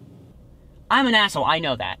mean, I'm an asshole. I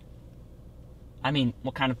know that. I mean,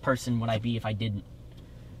 what kind of person would I be if I didn't?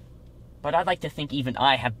 But I'd like to think even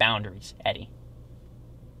I have boundaries, Eddie.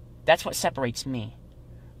 That's what separates me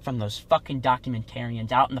from those fucking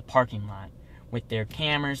documentarians out in the parking lot with their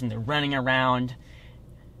cameras and they're running around.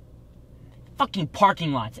 Fucking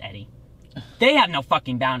parking lots, Eddie. They have no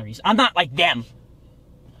fucking boundaries. I'm not like them.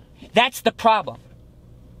 That's the problem.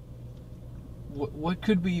 What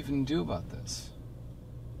could we even do about this?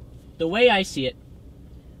 The way I see it,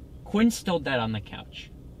 Quinn's still dead on the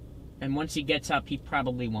couch. And once he gets up, he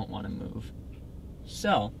probably won't want to move.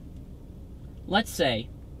 So, let's say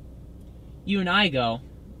you and I go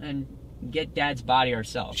and get Dad's body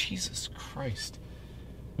ourselves. Jesus Christ.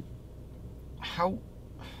 How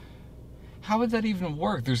would that even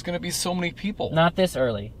work? There's going to be so many people. Not this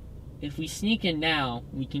early. If we sneak in now,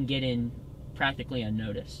 we can get in practically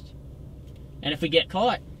unnoticed. And if we get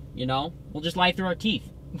caught, you know, we'll just lie through our teeth.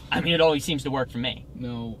 I mean, it always seems to work for me.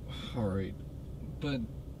 No, alright. But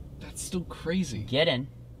that's still crazy. Get in.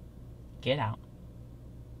 Get out.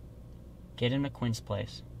 Get him to Quinn's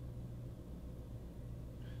place.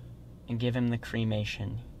 And give him the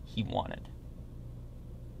cremation he wanted.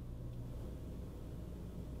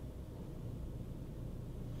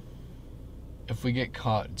 If we get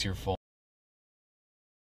caught, it's your fault.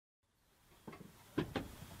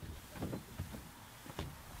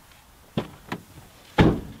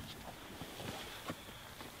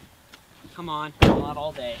 Come on, we'll have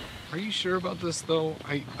all day. Are you sure about this, though?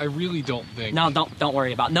 I really don't think... No, don't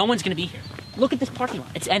worry about it. No one's gonna be here. Look at this parking lot.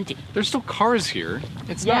 It's empty. There's still cars here.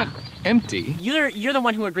 It's not empty. You're the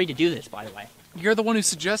one who agreed to do this, by the way. You're the one who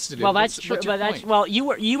suggested it. Well, that's true. What's your point? Well, you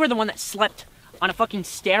were the one that slept on a fucking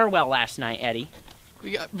stairwell last night, Eddie.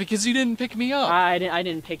 Yeah, because you didn't pick me up. I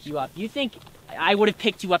didn't pick you up. You think I would have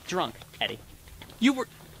picked you up drunk, Eddie? You were...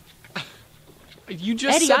 You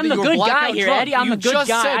just Eddie, said I'm that the you were good guy blackout here, drunk. Eddie. I'm you a good just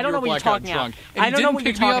guy. Said I don't know what you're talking drunk, about. I don't know what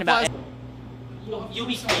you're talking about. You'll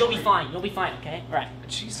be fine. You'll be fine. Okay. All right.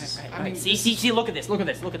 Jesus. All right. I mean, see. Look at this. Look at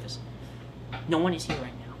this. Look at this. No one is here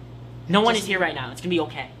right now. No one is here right now. It's gonna be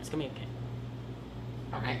okay. It's gonna be okay.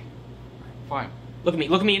 Okay. Fine. Look at me.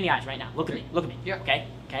 Look at me in the eyes right now. Look at me. Look at me. Yeah. Okay.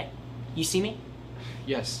 Okay. You see me?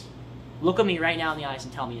 Yes. Look at me right now in the eyes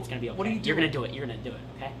and tell me it's gonna be okay. What are you doing? You're gonna do it. You're gonna do it.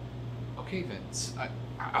 Okay. Okay, Vince.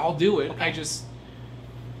 I'll do it. Okay. I just.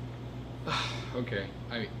 Okay.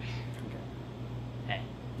 Hey.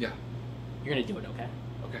 Yeah. You're gonna do it. Okay.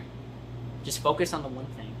 Okay. Just focus on the one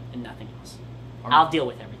thing and nothing else. All right. I'll deal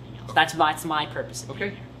with everything else. Okay. That's my purpose. Okay.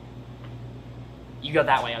 Here. You go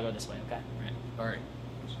that way. I'll go this way. Okay. All right.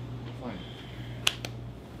 Fine.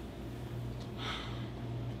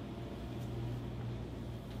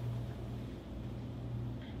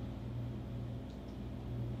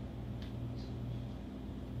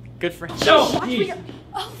 Good for him.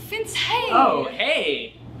 Oh, Vince, hey! Oh,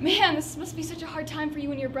 hey! Man, this must be such a hard time for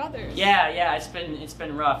you and your brothers. Yeah, it's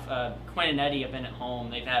been rough. Quinn and Eddie have been at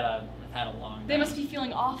home. They've had a long day. They must be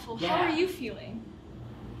feeling awful. Yeah. How are you feeling?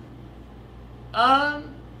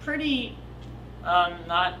 Pretty,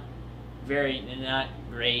 not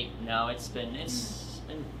great. No, it's been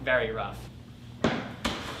very rough.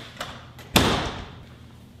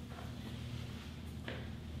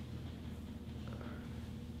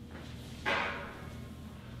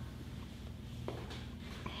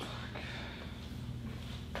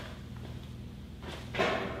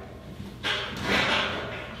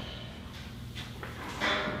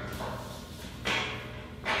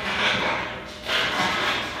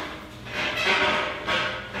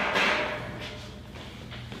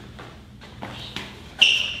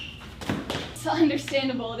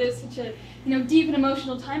 understandable. It is such a, deep and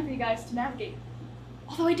emotional time for you guys to navigate.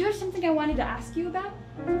 Although I do have something I wanted to ask you about.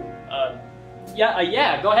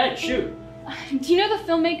 Yeah, go ahead, shoot. Do you know the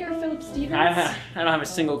filmmaker, Philip Stevens? I don't have a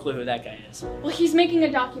single clue who that guy is. Well, he's making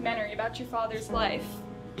a documentary about your father's life.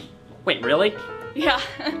 Wait, really? Yeah.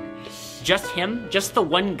 Just him? Just the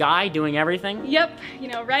one guy doing everything? Yep,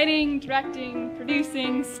 writing, directing,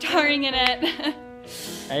 producing, starring in it.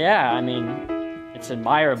 Yeah, I mean, it's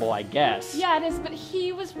admirable, I guess. Yeah, it is, but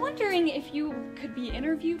he was wondering if you could be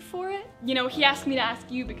interviewed for it. He asked me to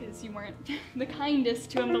ask you because you weren't the kindest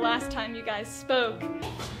to him the last time you guys spoke.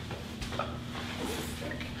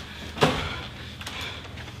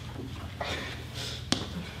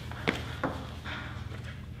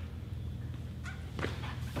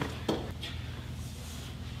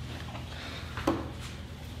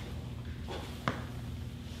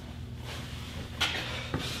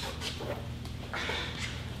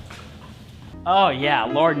 Oh yeah,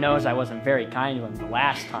 Lord knows I wasn't very kind to him the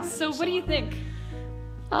last time. So what do you think?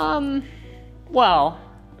 Well,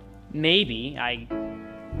 maybe I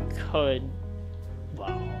could,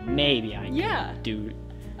 maybe I could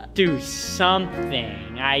do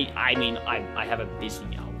something. I mean, I have a busy,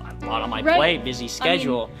 a lot on my plate, busy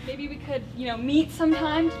schedule. I mean, maybe we could, meet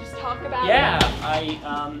sometime to just talk about it.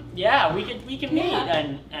 Yeah, we can meet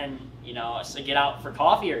and so get out for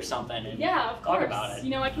coffee or something and talk about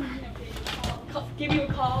it. I can, give you a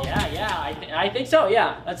call. Yeah, I think so.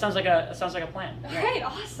 Yeah, that sounds like a plan. All right,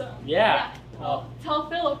 awesome. Yeah. Well, tell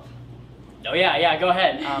Philip. Oh yeah, go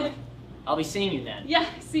ahead. I'll be seeing you then. Yeah,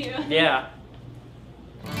 see you. Yeah.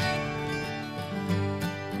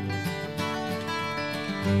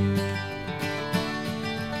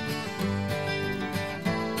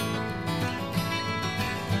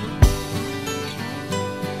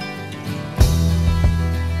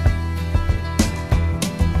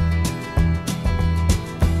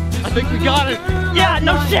 I think we got it. Yeah,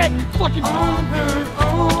 no shit. Fucking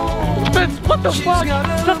Vince, what the fuck?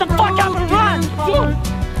 Shut the fuck up and run.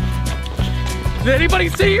 Did anybody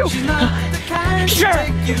see you? Sure.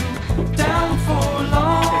 Down for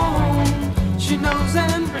long. She knows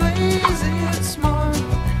and plays it smart.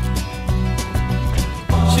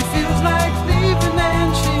 She feels like leaving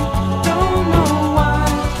and she don't know why.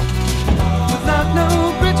 Without no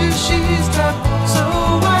bridges she's trapped, so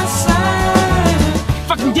I sigh.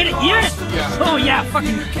 Fucking did it, yes! Yeah. Oh yeah,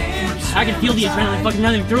 fucking. I can feel the adrenaline fucking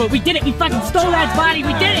running through it. We did it, we fucking stole that body,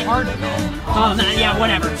 we did it! Oh, man, yeah,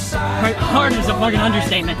 whatever. Hard is a fucking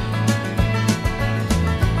understatement.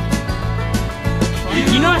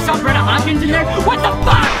 You know I saw Brenda Hopkins in there? What the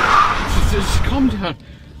fuck? Just calm down.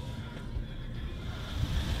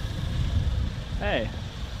 Hey,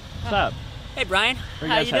 what's up? Hey, Brian. Where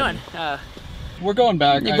How you you guys doing? We're going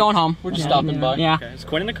back. You're going home. We're just stopping by. Yeah. Okay, is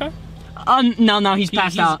Quinn in the car? No, he's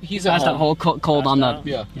passed out. He's passed at out whole cold Passed on the out?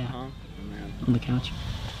 Yeah. on the couch.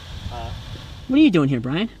 What are you doing here,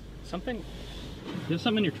 Brian? Something? You have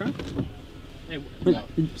something in your trunk? Hey, No.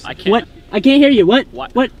 I can't. What? I can't hear you. What?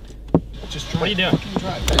 What? Just What are you doing?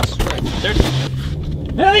 drive. Just drive. There's.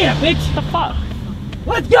 Hell yeah, bitch! What the fuck?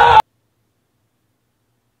 Let's go!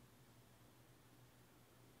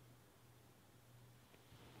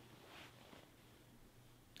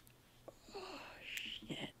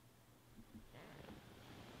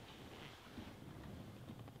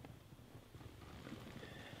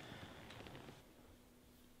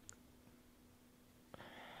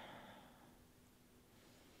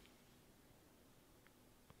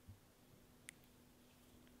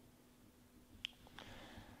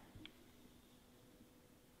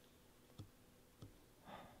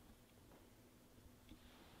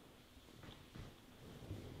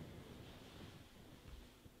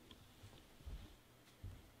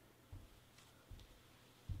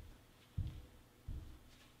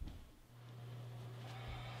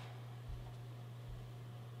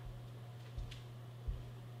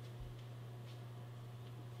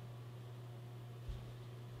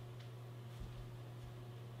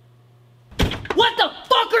 What the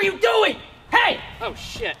fuck are you doing? Hey! Oh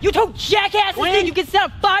shit. You two jackasses think you can set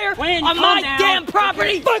a fire on my damn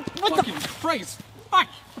property? Fuck! What the Christ! fuck?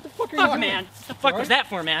 Fuck, man. What the fuck was that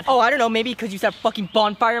for, man? Oh, I don't know. Maybe because you set a fucking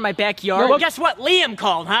bonfire in my backyard. Well, guess what? Liam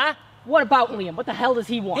called, huh? What about Liam? What the hell does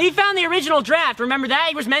he want? He found the original draft. Remember that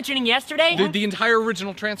he was mentioning yesterday? The entire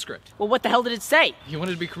original transcript. Well, what the hell did it say? He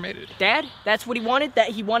wanted to be cremated. Dad, that's what he wanted? That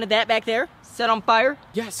he wanted that back there? Set on fire?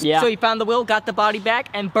 Yes. Yeah. So he found the will, got the body back,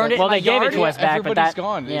 and burned it Well, in my they gave yard? it to us back, but Everybody's that.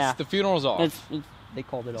 gone. Yeah. The funeral's off. They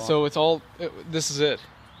called it off. So it's all. This is it.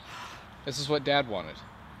 This is what Dad wanted.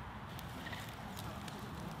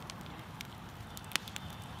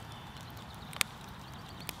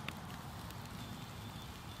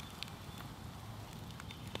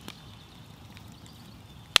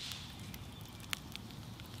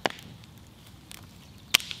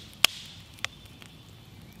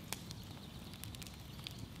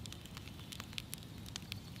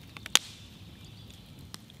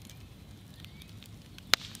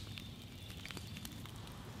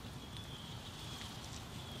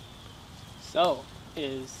 So,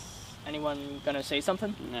 is anyone gonna say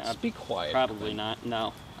something? Nah, Be quiet. probably not.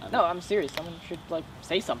 No. No, I'm serious. Someone should, like,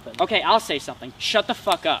 say something. Okay, I'll say something. Shut the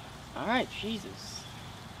fuck up. Alright, Jesus.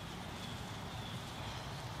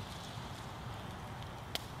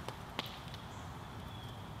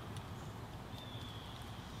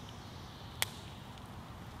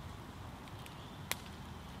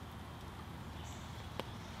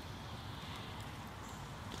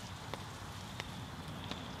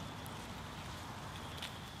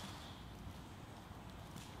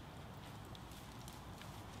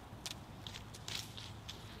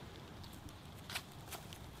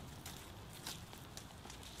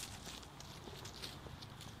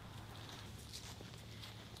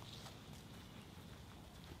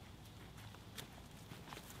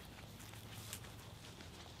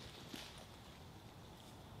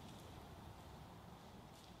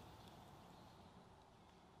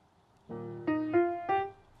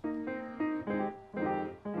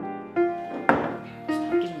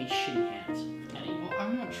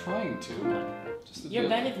 Trying to. Just You're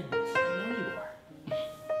better than this. I know you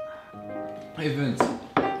are. Hey Vince,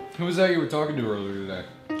 who was that you were talking to earlier today?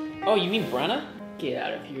 Oh, you mean Brenna? Get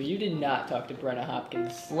out of here. You did not talk to Brenna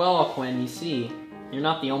Hopkins. Well, Quinn, you see, you're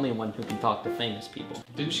not the only one who can talk to famous people.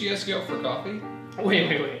 Didn't she ask you out for coffee?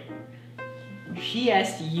 Wait. She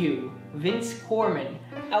asked you, Vince Coreman,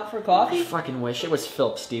 out for coffee? I fucking wish it was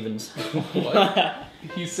Philip Stevens. What?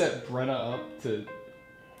 He set Brenna up to...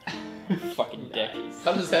 Fucking dick.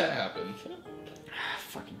 How does that happen?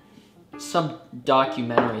 Fucking some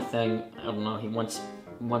documentary thing. I don't know. He wants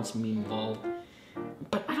me involved.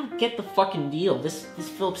 But I don't get the fucking deal. This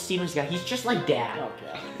Philip Stevens guy, he's just like Dad.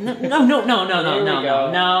 Okay. No.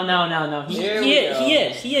 He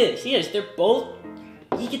is. They're both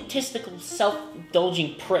egotistical,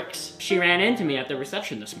 self-indulging pricks. She ran into me at the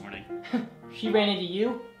reception this morning. She ran into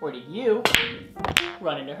you, or did you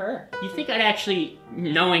run into her? You think I'd actually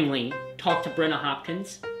knowingly talk to Brenna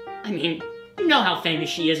Hopkins? I mean, you know how famous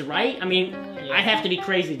she is, right? I mean, Yeah. I'd have to be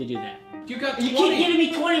crazy to do that. You got You 20. keep giving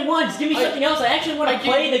me 21s. Give me something else. I actually want to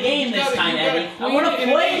play the game this time, Eddie. I want to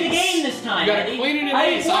play the game this time, You got a Eddie. queen and an I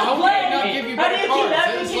ace. want How to would I play. not give you How do better you cards? keep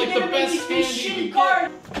that? It's You like keep the giving me best these hand you shitty can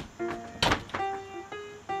cards.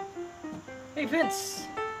 Hey, Vince.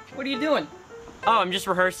 What are you doing? Oh, I'm just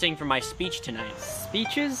rehearsing for my speech tonight.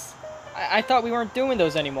 Speeches? I thought we weren't doing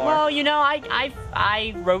those anymore. Well, you know,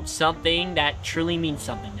 I wrote something that truly means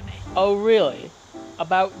something to me. Oh, really?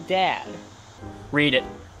 About Dad? Read it.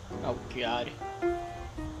 Oh, God.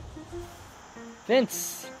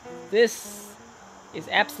 Vince, this is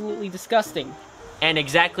absolutely disgusting. And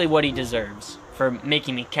exactly what he deserves for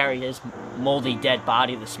making me carry his moldy dead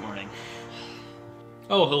body this morning.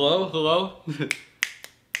 Oh, hello?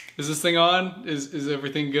 Is this thing on? Is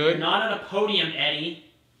everything good? You're not on a podium, Eddie.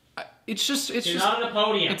 It's just You're not on a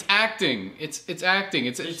podium. It's acting. It's acting.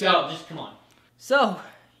 It's Just go. Just come on. So,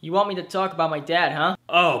 you want me to talk about my dad, huh?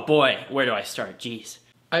 Oh boy, where do I start? Jeez.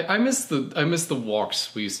 I miss the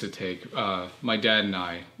walks we used to take. My dad and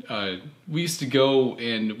I. We used to go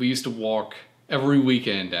and we used to walk every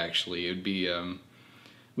weekend. Actually, it'd be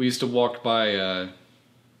we used to walk by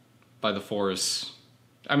the forest.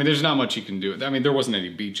 I mean, there's not much you can do. I mean, there wasn't any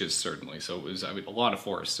beaches certainly, so it was a lot of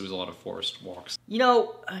forest. It was a lot of forest walks. You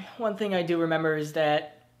know, one thing I do remember is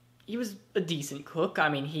that he was a decent cook. I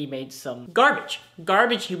mean, he made some Garbage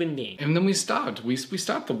human being. And then we stopped. We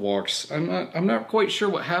stopped the walks. I'm not quite sure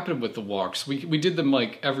what happened with the walks. We did them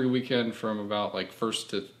like every weekend from about like 1st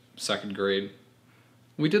to 2nd grade.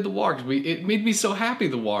 We did the walks. It made me so happy,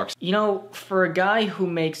 the walks. You know, for a guy who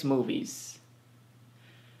makes movies,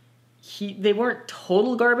 they weren't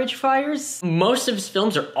total garbage fires. Most of his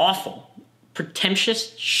films are awful,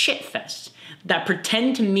 pretentious shitfests that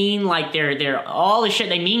pretend to mean like they're all the shit.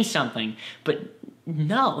 They mean something, but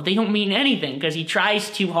no, they don't mean anything because he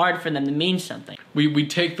tries too hard for them to mean something.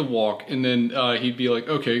 We'd take the walk, and then he'd be like,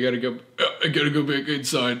 "Okay, I gotta go back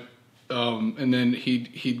inside," and then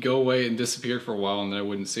he'd go away and disappear for a while, and then I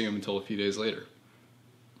wouldn't see him until a few days later.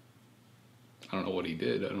 I don't know what he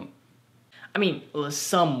did. I mean,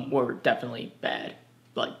 some were definitely bad.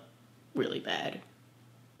 Like, really bad.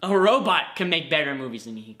 A robot can make better movies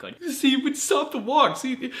than he could. See, we'd stop the walks.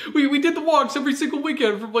 We did the walks every single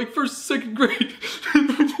weekend from like 1st to 2nd grade.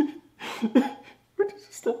 Where did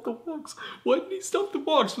he stop the walks? Why did he stop the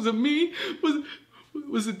walks? Was it me?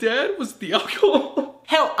 Was it Dad? Was it the alcohol?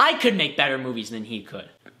 Hell, I could make better movies than he could.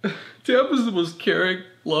 Dad was the most caring,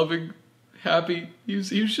 loving, happy. He was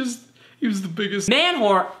the biggest man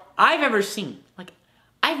whore I've ever seen. Like,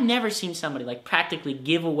 I've never seen somebody like practically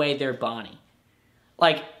give away their body.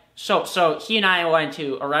 Like, so he and I went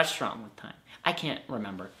to a restaurant one time. I can't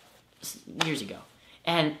remember. years ago.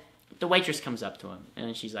 And the waitress comes up to him,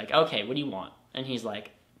 and she's like, okay, what do you want? And he's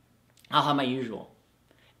like, I'll have my usual.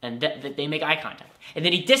 And they make eye contact. And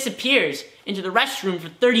then he disappears into the restroom for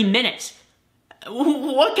 30 minutes.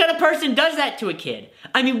 What kind of person does that to a kid?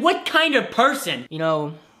 I mean, what kind of person? You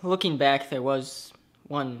know, looking back, there was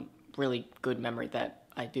one really good memory that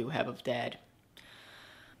I do have of Dad.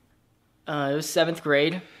 It was 7th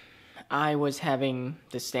grade. I was having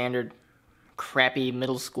the standard crappy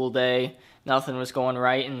middle school day. Nothing was going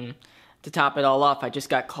right, and to top it all off, I just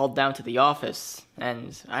got called down to the office,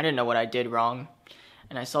 and I didn't know what I did wrong.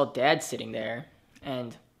 And I saw Dad sitting there,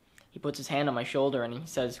 and he puts his hand on my shoulder, and he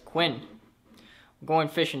says, Quinn, we're going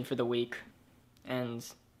fishing for the week. And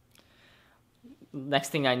next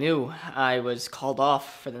thing I knew, I was called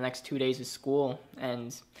off for the next 2 days of school,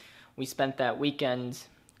 and we spent that weekend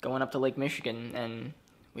going up to Lake Michigan, and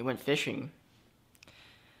we went fishing.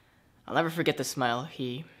 I'll never forget the smile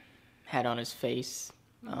he had on his face.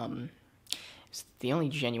 It's the only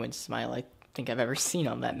genuine smile I think I've ever seen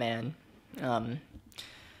on that man.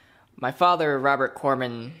 My father, Robert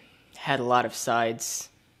Coreman, had a lot of sides.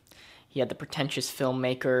 He had the pretentious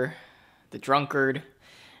filmmaker, the drunkard,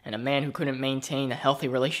 and a man who couldn't maintain a healthy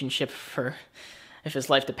relationship for if his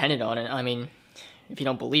life depended on it. I mean, if you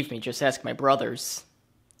don't believe me, just ask my brothers.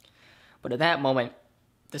 But at that moment,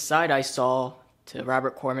 the side I saw to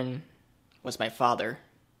Robert Coreman was my father.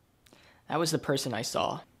 That was the person I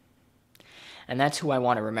saw. And that's who I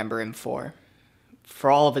want to remember him for. For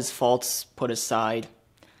all of his faults put aside,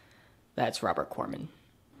 that's Robert Coreman.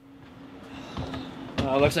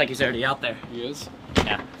 Looks like he's already out there. He is?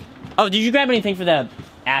 Yeah. Oh, did you grab anything for the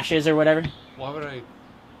ashes or whatever? Why would I?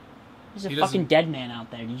 There's a fucking dead man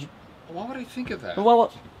out there. Did you? Why would I think of that?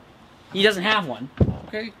 Well, he doesn't have one.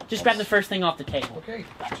 Okay. Just grab the first thing off the table. Okay.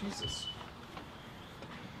 Jesus.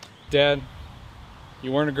 Dad,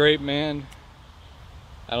 you weren't a great man.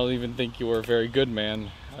 I don't even think you were a very good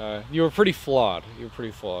man. You were pretty flawed.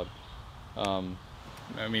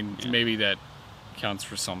 I mean, maybe that counts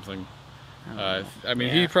for something. I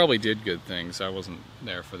mean, he probably did good things. I wasn't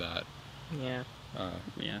there for that. Yeah.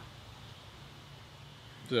 Yeah.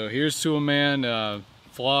 So here's to a man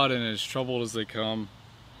flawed and as troubled as they come.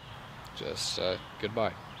 Just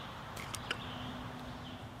goodbye.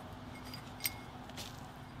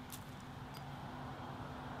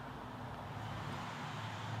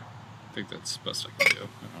 I think that's the best I can do.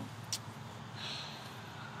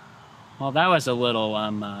 Well, that was a little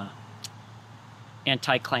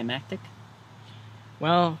anticlimactic.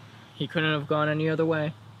 Well, he couldn't have gone any other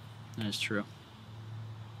way. That is true.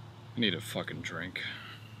 I need a fucking drink.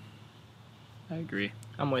 I agree.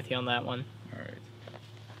 I'm with you on that one. All right.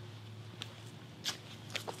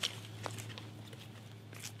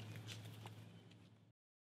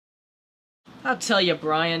 I'll tell you,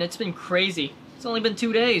 Brian, it's been crazy. It's only been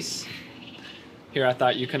 2 days. Here, I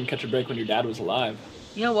thought you couldn't catch a break when your dad was alive.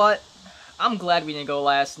 You know what? I'm glad we didn't go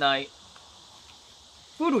last night.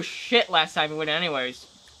 Food was shit last time we went anyways.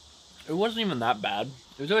 It wasn't even that bad.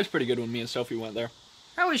 It was always pretty good when me and Sophie went there.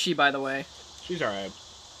 How is she, by the way? She's alright.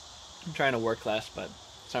 I'm trying to work less, but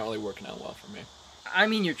it's not really working out well for me. I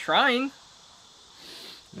mean, you're trying.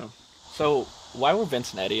 No. So, why were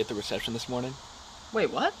Vince and Eddie at the reception this morning?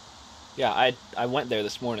 Wait, what? Yeah, I went there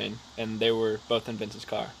this morning, and they were both in Vince's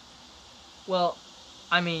car. Well,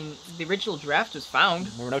 I mean, the original draft was found.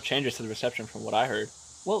 There were no changes to the reception from what I heard.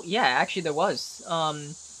 Well, yeah, actually there was.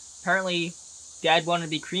 Apparently, Dad wanted to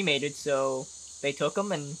be cremated, so they took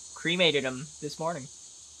him and cremated him this morning.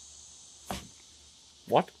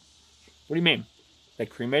 What? What do you mean? They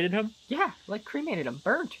cremated him? Yeah, like cremated him,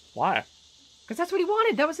 burnt. Why? Because that's what he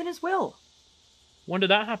wanted. That was in his will. When did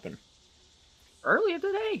that happen? Earlier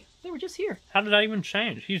today. They were just here. How did that even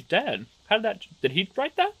change? He's dead. Did he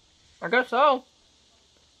write that? I guess so.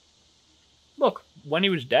 Look. When he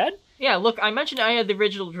was dead? Yeah, look, I mentioned I had the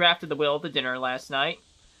original draft of the will at the dinner last night.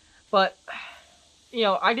 But, you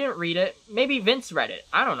know, I didn't read it. Maybe Vince read it.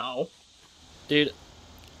 I don't know. Dude,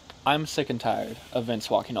 I'm sick and tired of Vince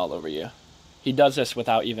walking all over you. He does this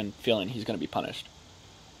without even feeling he's going to be punished.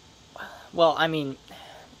 Well, I mean,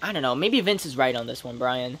 I don't know. Maybe Vince is right on this one,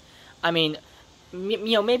 Brian. I mean, you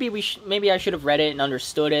know, maybe I should have read it and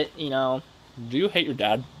understood it, you know. Do you hate your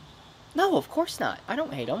dad? No, of course not. I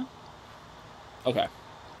don't hate him. Okay.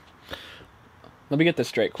 Let me get this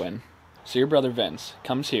straight, Quinn. So your brother Vince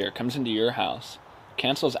comes into your house,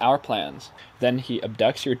 cancels our plans, then he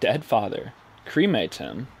abducts your dead father, cremates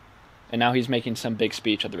him, and now he's making some big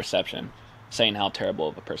speech at the reception, saying how terrible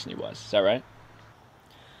of a person he was. Is that right?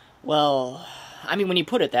 Well, I mean, when you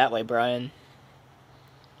put it that way, Brian.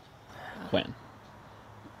 Quinn,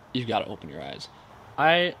 you've got to open your eyes.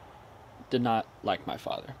 I did not like my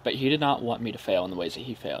father, but he did not want me to fail in the ways that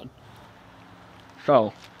he failed.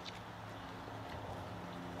 So,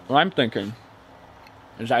 what I'm thinking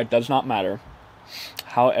is that it does not matter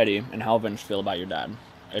how Eddie and how Vince feel about your dad.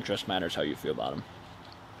 It just matters how you feel about him.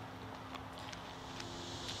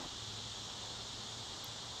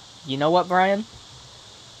 You know what, Brian?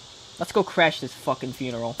 Let's go crash this fucking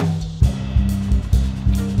funeral.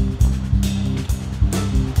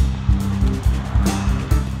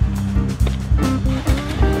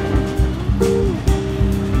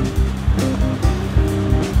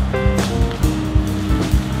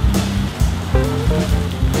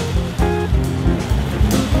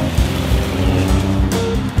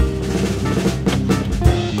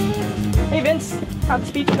 Hey Vince, how'd the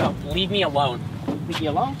speech go? Leave me alone. Leave me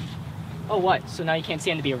alone? Oh, what? So now you can't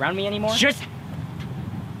stand to be around me anymore? Just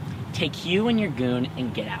take you and your goon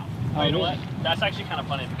and get out. Oh, you know what? That's actually kind of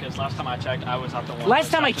funny because last time I checked, I was out the one. Last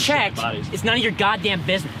time I checked, it's none of your goddamn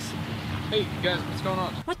business. Hey, guys, what's going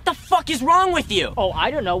on? What the fuck is wrong with you? Oh,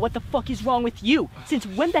 I don't know. What the fuck is wrong with you? Since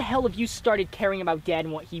when the hell have you started caring about Dad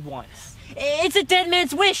and what he wants? It's a dead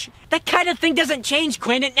man's wish. That kind of thing doesn't change,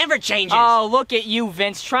 Quinn. It never changes. Oh, look at you,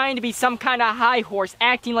 Vince, trying to be some kind of high horse,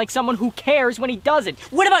 acting like someone who cares when he doesn't.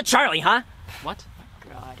 What about Charlie, huh? What?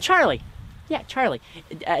 God. Charlie. Yeah, Charlie.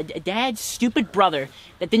 Dad's stupid brother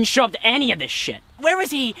that didn't show up to any of this shit. Where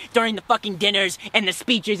was he during the fucking dinners and the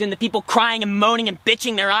speeches and the people crying and moaning and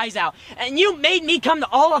bitching their eyes out? And you made me come to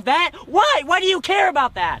all of that? Why? Why do you care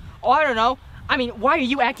about that? Oh, I don't know. I mean, why are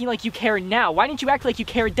you acting like you care now? Why didn't you act like you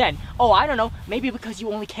cared then? Oh, I don't know. Maybe because you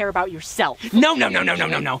only care about yourself. No.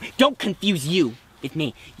 Don't confuse you with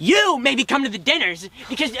me. You maybe come to the dinners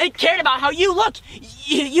because I cared about how you look.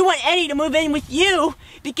 You want Eddie to move in with you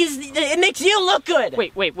because it makes you look good.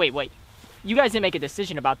 Wait. You guys didn't make a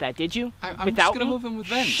decision about that, did you? I'm just gonna move in with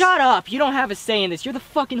Vince. Shut up! You don't have a say in this. You're the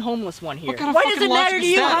fucking homeless one here. What kind of Why fucking does it matter logic to is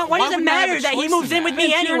you, that? huh? Why does it wouldn't I have matter a that he choice moves in with me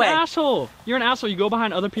You're anyway? an asshole. You're an asshole. You go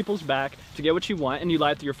behind other people's back to get what you want, and you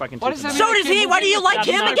lie through your fucking teeth. does that So mean I does can't he. move Why in do you with like That's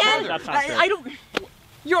him not again? true. That's not true. I don't.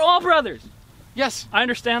 You're all brothers. Yes, I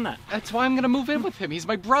understand that. that's why I'm gonna move in with him. He's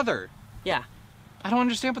my brother. Yeah. I don't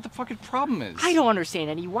understand what the fucking problem is. I don't understand,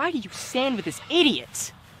 Eddie. Why do you stand with this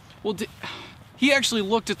idiot? Well, he actually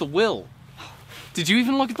looked at the will. Did you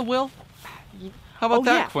even look at the will? How about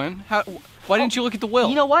that, yeah. Quinn? Why didn't you look at the will?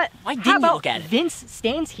 You know what? Why didn't How you about look at it? Vince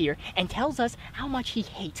stands here and tells us how much he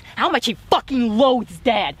hates, how much he fucking loathes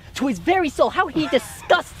Dad, to his very soul, how he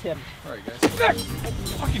disgusts him. All right, guys.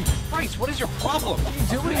 Fucking Christ, what is your problem? What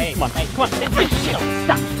are you doing? Hey, come on.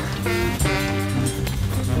 Stop.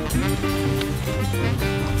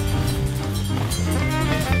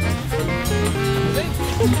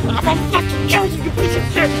 I'm gonna fucking kill you, you piece of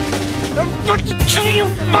shit! I'm fucking killing you,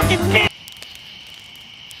 fucking bitch!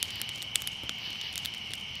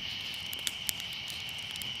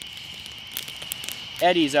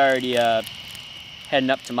 Eddie's already heading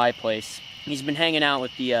up to my place. He's been hanging out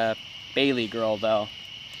with the Bailey girl, though.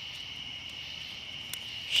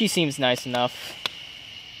 She seems nice enough.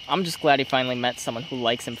 I'm just glad he finally met someone who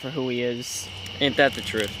likes him for who he is. Ain't that the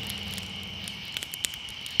truth?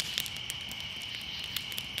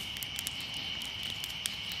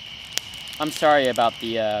 I'm sorry about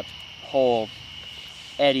the whole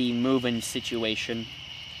Eddie moving situation.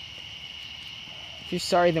 If you're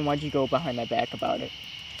sorry, then why'd you go behind my back about it?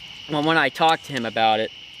 Well, when I talked to him about it,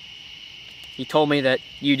 he told me that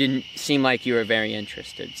you didn't seem like you were very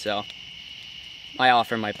interested, so I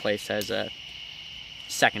offered my place as a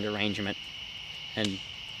second arrangement, and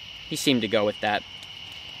he seemed to go with that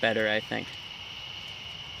better, I think.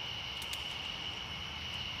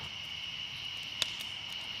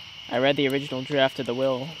 I read the original draft of the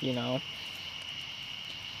will, you know.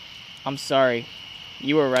 I'm sorry.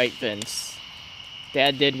 You were right, Vince.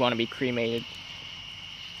 Dad did want to be cremated.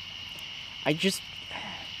 I just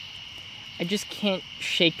can't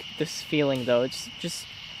shake this feeling, though. It's just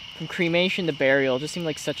from cremation to burial, it just seemed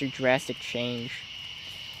like such a drastic change.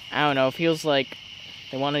 I don't know, it feels like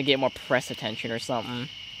they wanted to get more press attention or something.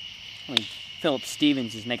 I mean, Philip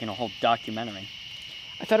Stevens is making a whole documentary.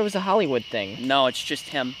 I thought it was a Hollywood thing. No, it's just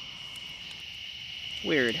him.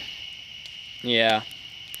 Weird. Yeah.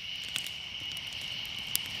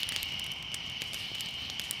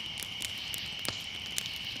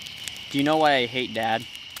 Do you know why I hate Dad?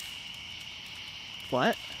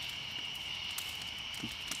 What?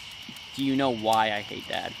 Do you know why I hate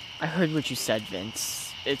Dad? I heard what you said,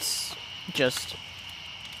 Vince. It's just...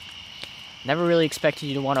 never really expected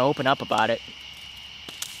you to want to open up about it.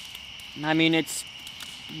 I mean, it's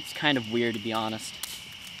kind of weird, to be honest.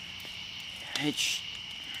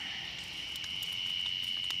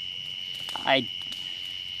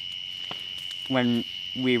 when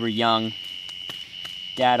we were young,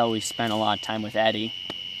 Dad always spent a lot of time with Eddie.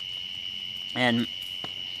 And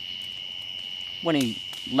when he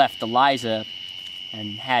left Eliza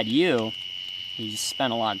and had you, he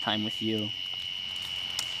spent a lot of time with you.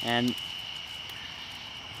 And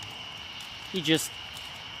he just,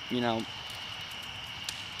 he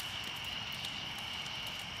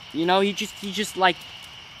just like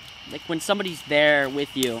when somebody's there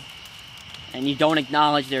with you and you don't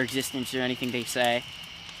acknowledge their existence or anything they say,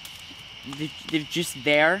 they're just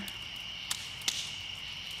there.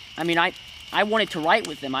 I mean, I wanted to write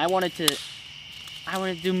with them. I wanted to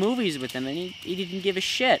do movies with him, and he didn't give a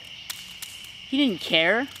shit. He didn't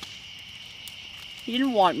care. He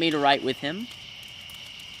didn't want me to write with him.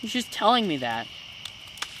 He was just telling me that.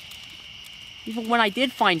 Even when I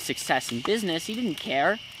did find success in business, he didn't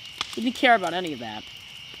care. He didn't care about any of that.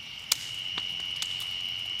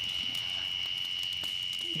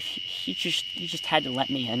 He just had to let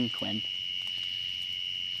me in, Quinn.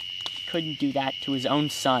 He couldn't do that to his own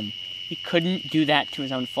son. He couldn't do that to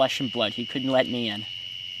his own flesh and blood. He couldn't let me in.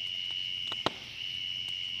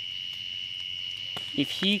 If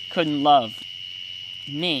he couldn't love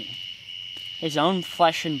me, his own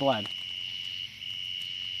flesh and blood,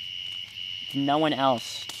 then no one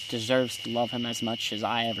else deserves to love him as much as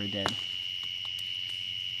I ever did.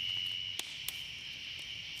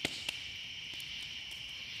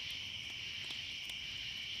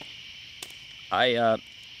 I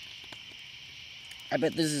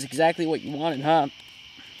bet this is exactly what you wanted, huh?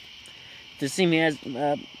 To see me as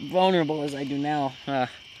vulnerable as I do now.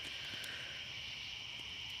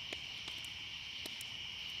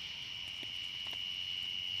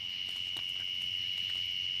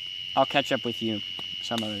 I'll catch up with you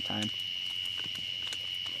some other time.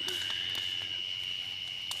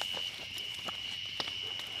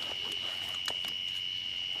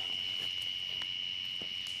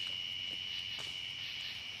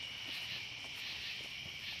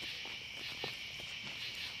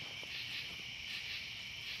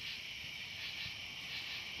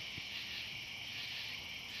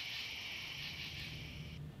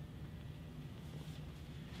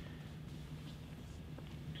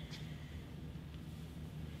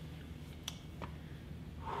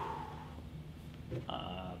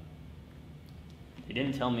 They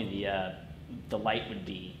didn't tell me the light would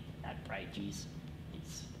be that bright. Jeez,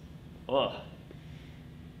 hello.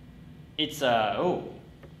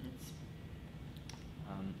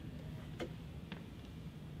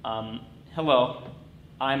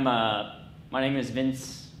 I'm my name is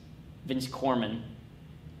Vince Coreman.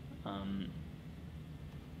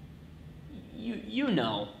 You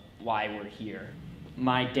know why we're here.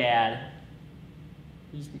 My dad,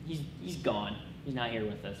 he's gone. He's not here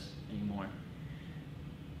with us anymore.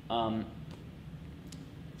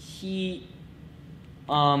 Geez,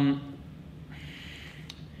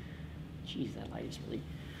 that light is really...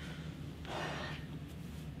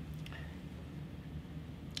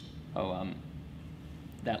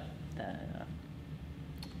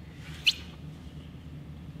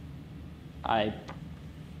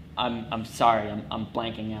 I'm sorry, I'm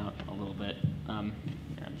blanking out a little bit. I'm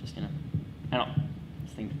just gonna...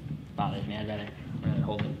 this thing bothers me. I'd rather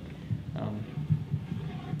hold it.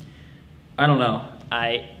 I don't know.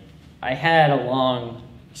 I had a long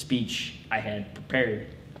speech I had prepared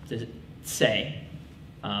to say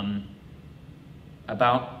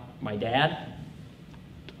about my dad,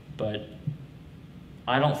 but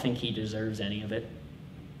I don't think he deserves any of it,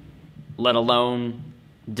 let alone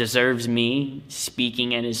deserves me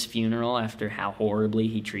speaking at his funeral after how horribly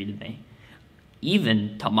he treated me,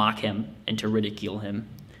 even to mock him and to ridicule him.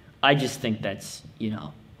 I just think that's,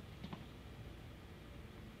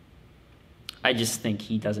 I just think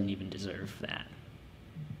he doesn't even deserve that.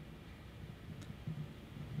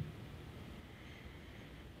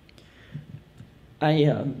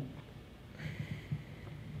 I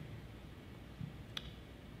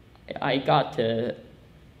got to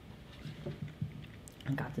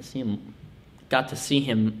see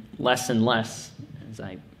him less and less as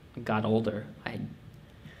I got older.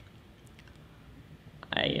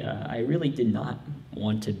 I really did not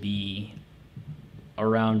want to be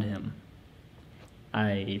around him.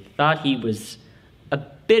 I thought he was a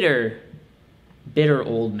bitter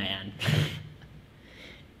old man.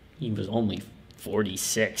 He was only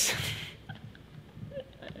 46.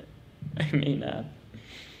 I mean,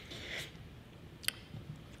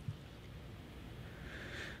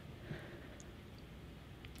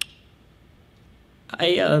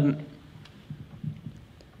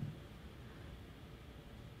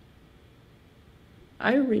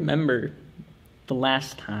 I remember the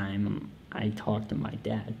last time I talked to my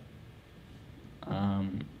dad.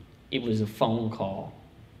 It was a phone call,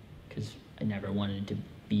 because I never wanted to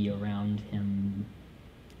be around him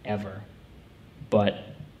ever.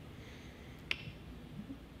 But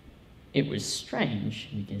it was strange,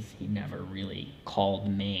 because he never really called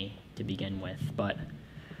me to begin with. But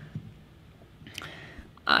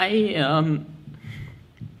I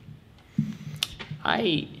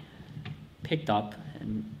picked up,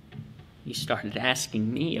 and he started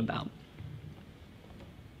asking me about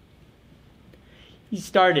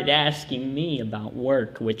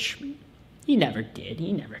work, which he never did.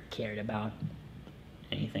 He never cared about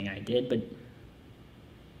anything I did, but,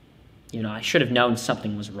 you know, I should have known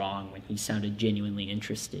something was wrong when he sounded genuinely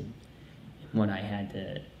interested in what I had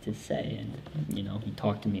to say. And, you know, he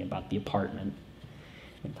talked to me about the apartment,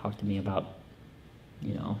 and talked to me about,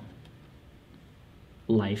 you know,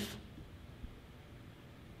 life.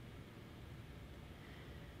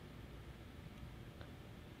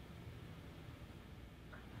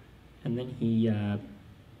 And then he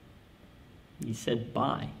said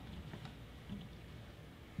bye.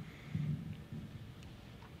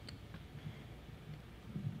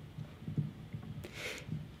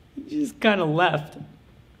 He just kind of left.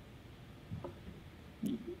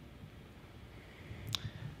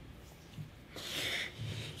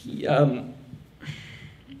 He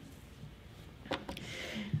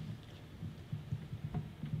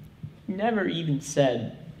never even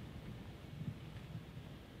said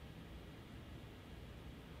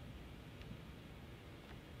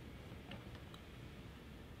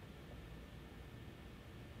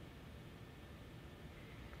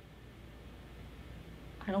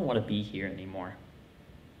I don't want to be here anymore.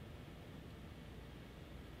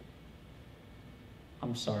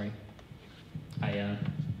 I'm sorry.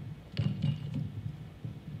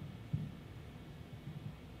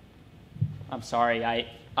 I'm sorry. I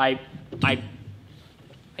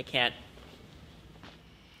can't.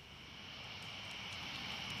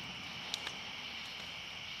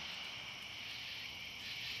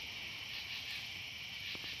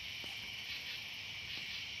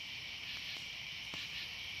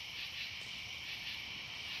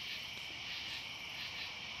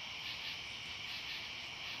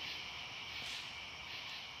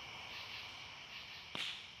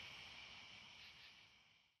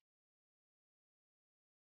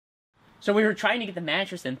 So we were trying to get the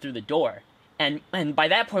mattress in through the door, and by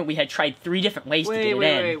that point we had tried 3 different ways to get it in.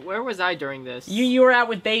 Wait, where was I during this? You were out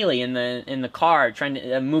with Bailey in the car trying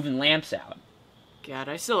to moving lamps out. God,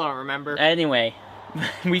 I still don't remember. Anyway,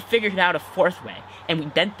 we figured out a 4th way, and we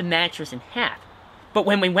bent the mattress in half. But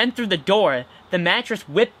when we went through the door, the mattress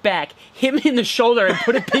whipped back, hit me in the shoulder, and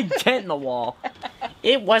put a big dent in the wall.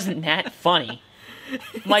 It wasn't that funny.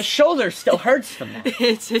 My shoulder still hurts from that.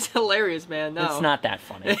 It's hilarious, man. No. It's not that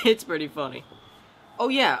funny. It's pretty funny. Oh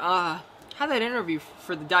yeah, how'd that interview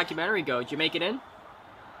for the documentary go? Did you make it in?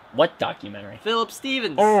 What documentary? Philip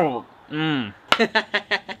Stevens. Oh,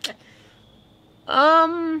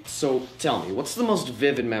 So, tell me, what's the most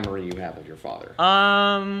vivid memory you have of your father?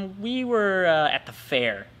 We were at the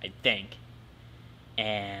fair, I think.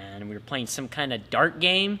 And we were playing some kind of dart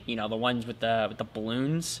game, you know, the ones with the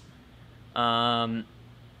balloons. And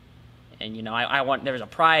you know, there was a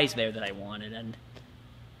prize there that I wanted, and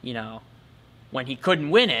you know, when he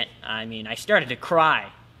couldn't win it, I mean, I started to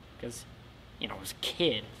cry, because, you know, I was a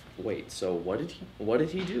kid. Wait, so what did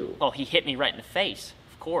he do? Well, he hit me right in the face,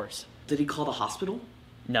 of course. Did he call the hospital?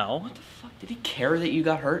 No. What the fuck? Did he care that you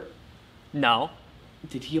got hurt? No.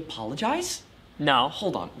 Did he apologize? No.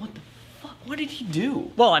 Hold on, what the fuck? What did he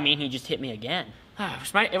do? Well, I mean, he just hit me again.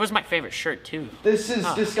 It was my favorite shirt, too. This is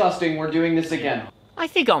disgusting. We're doing this again. I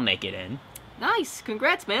think I'll make it in. Nice.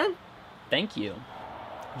 Congrats, man. Thank you.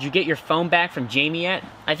 Did you get your phone back from Jamie yet?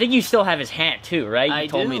 I think you still have his hat, too, right? You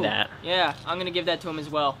told me that. Yeah, I'm gonna give that to him as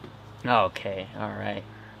well. Okay, alright.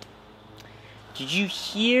 Did you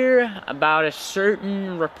hear about a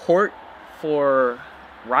certain report for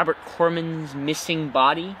Robert Coreman's missing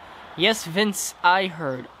body? Yes, Vince, I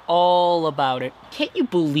heard all about it. Can't you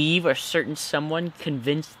believe a certain someone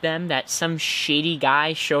convinced them that some shady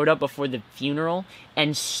guy showed up before the funeral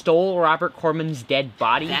and stole Robert Coreman's dead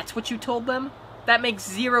body? That's what you told them? That makes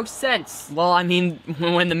 0 sense. Well, I mean,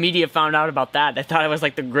 when the media found out about that, they thought it was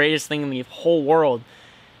like the greatest thing in the whole world.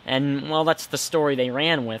 And, well, that's the story they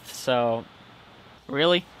ran with, so...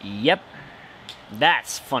 Really? Yep.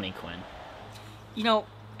 That's funny, Quinn. You know,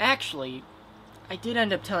 actually, I did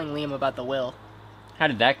end up telling Liam about the will. How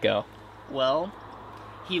did that go? Well,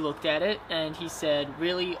 he looked at it, and he said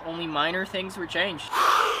really only minor things were changed.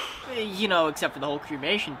 You know, except for the whole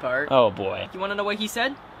cremation part. Oh, boy. You want to know what he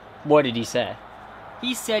said? What did he say?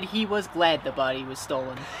 He said he was glad the body was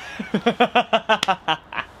stolen. I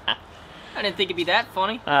didn't think it'd be that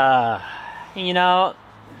funny. You know,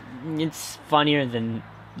 it's funnier than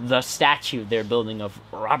the statue they're building of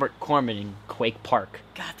Robert Coreman in Quake Park.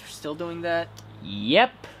 God, they're still doing that?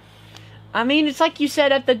 Yep. I mean, it's like you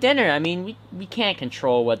said at the dinner. I mean, we can't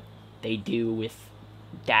control what they do with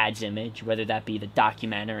Dad's image, whether that be the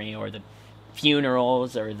documentary or the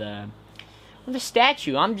funerals or the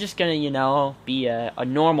statue. I'm just gonna, you know, be a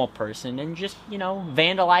normal person and just, you know,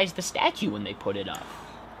 vandalize the statue when they put it up.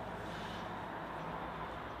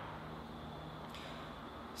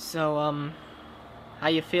 So, how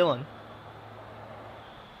you feeling?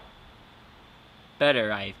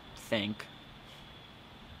 Better, I think.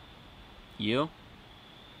 You?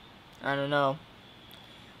 I don't know.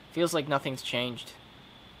 Feels like nothing's changed.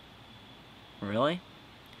 Really?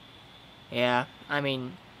 Yeah, I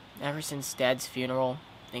mean, ever since Dad's funeral,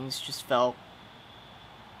 things just felt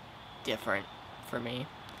different for me.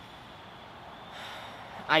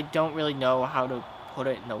 I don't really know how to put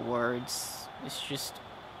it into words. It's just,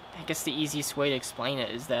 I guess the easiest way to explain it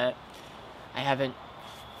is that I haven't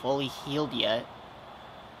fully healed yet.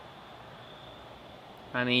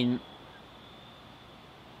 I mean,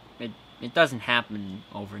 it doesn't happen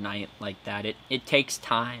overnight like that. It takes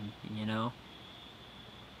time, you know?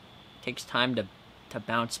 It takes time to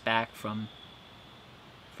bounce back from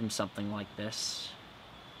something like this.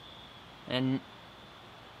 And,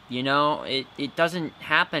 you know, it doesn't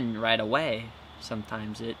happen right away.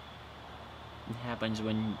 Sometimes it happens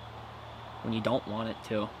when you don't want it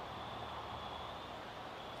to.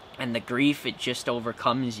 And the grief, it just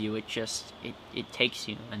overcomes you. It takes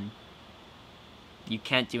you, and you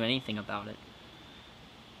can't do anything about it.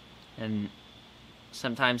 And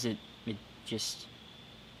sometimes it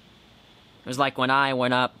was like when I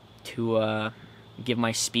went up to give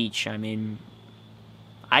my speech. I mean,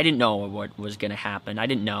 I didn't know what was going to happen. I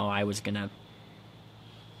didn't know I was going to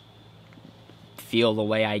feel the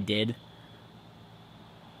way I did.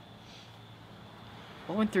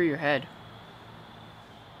 What went through your head?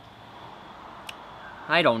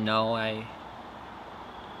 I don't know. I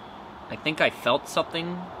think I felt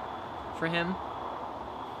something for him.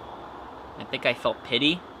 I think I felt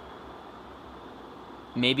pity.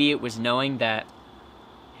 Maybe it was knowing that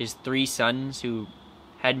his 3 sons, who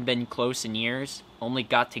hadn't been close in years, only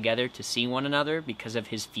got together to see one another because of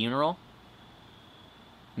his funeral.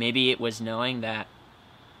 Maybe it was knowing that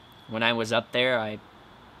when I was up there,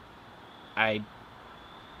 I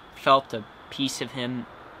felt a piece of him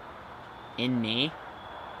in me.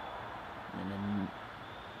 And then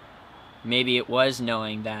maybe it was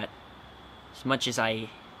knowing that as much as I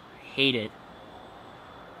hate it,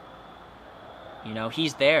 you know,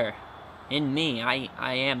 he's there in me. I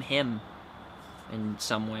am him in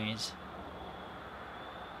some ways.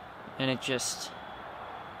 And it just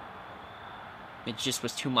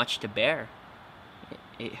was too much to bear.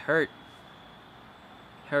 It hurt.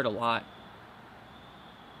 It hurt a lot.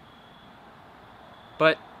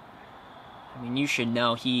 But I mean, you should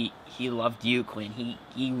know he loved you, Quinn.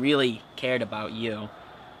 He really cared about you.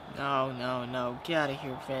 No. Get out of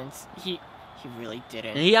here, Vince. He really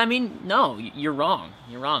didn't. I mean, no, you're wrong.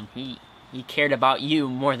 You're wrong. He cared about you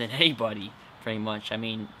more than anybody, pretty much. I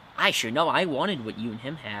mean, I should know. I wanted what you and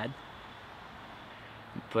him had.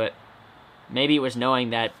 But maybe it was knowing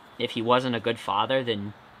that if he wasn't a good father,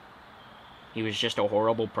 then he was just a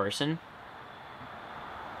horrible person.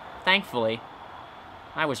 Thankfully,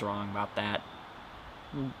 I was wrong about that.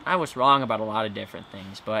 I was wrong about a lot of different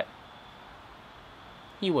things, but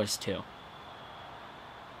he was too.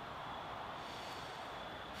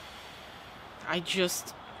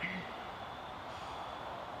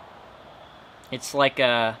 It's like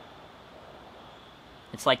Dad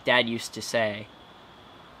used to say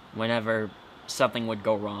whenever something would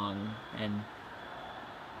go wrong and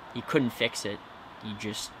he couldn't fix it, he'd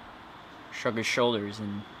just shrug his shoulders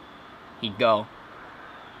and he'd go,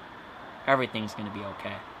 everything's gonna be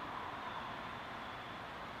okay.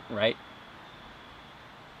 Right?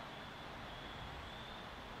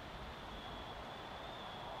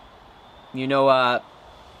 You know,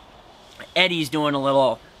 Eddie's doing a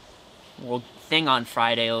little thing on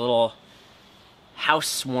Friday, a little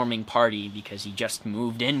housewarming party because he just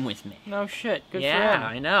moved in with me. No shit. Good for him. Yeah,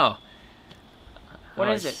 I know. What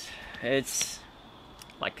is it? It's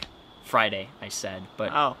like Friday, I said,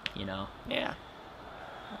 but you know. Yeah.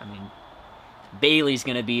 I mean, Bailey's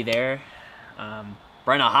gonna be there.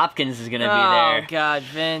 Brenna Hopkins is gonna be there. Oh God,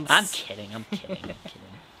 Vince. I'm kidding.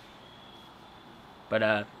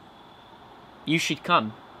 But you should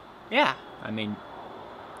come. Yeah. I mean,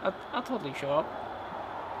 I'll totally show up.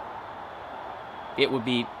 it'll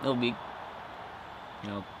be,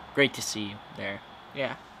 great to see you there.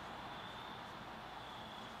 Yeah.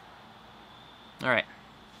 All right.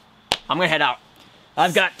 I'm gonna head out.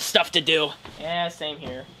 I've got stuff to do. Yeah, same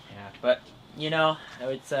here. Yeah, but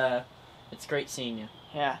it's great seeing you.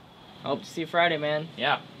 Yeah. I hope to see you Friday, man.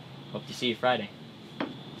 Yeah. Hope to see you Friday.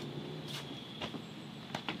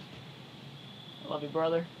 I love you,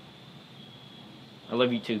 brother. I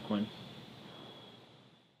love you too, Quinn.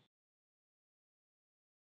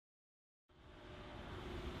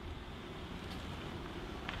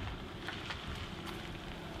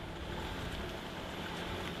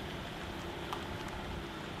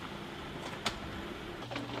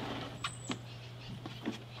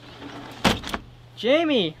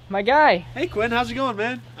 Jamie, my guy. Hey Quinn, how's it going,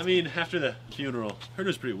 man? I mean, after the funeral, heard it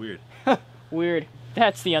was pretty weird. Weird.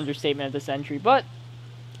 That's the understatement of the century, but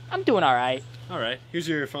I'm doing all right. All right, here's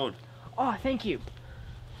your phone. Oh, thank you.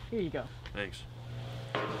 Here you go. Thanks.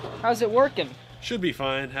 How's it working? Should be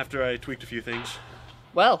fine after I tweaked a few things.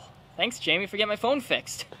 Well, thanks, Jamie, for getting my phone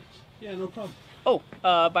fixed. Yeah, no problem. Oh,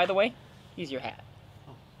 by the way, here's your hat.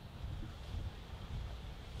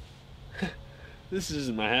 This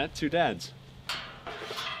isn't my hat, it's your dad's.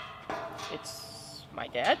 It's my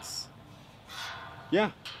dad's?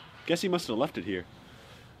 Yeah, guess he must have left it here.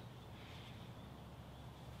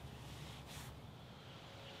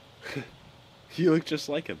 You look just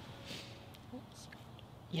like him.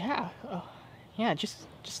 Yeah, yeah,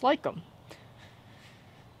 just like him.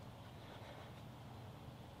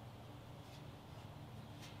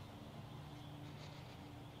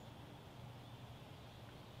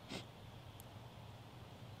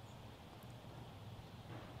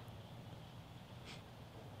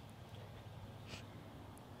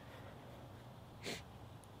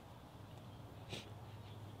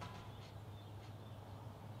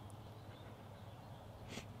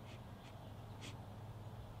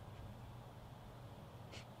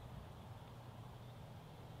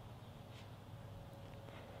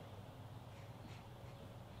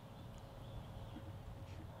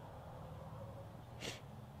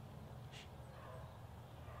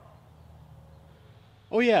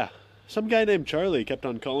 Oh yeah, some guy named Charlie kept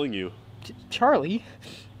on calling you. Charlie?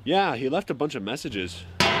 Yeah, he left a bunch of messages.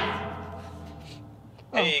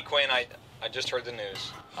 Hey Quinn, I just heard the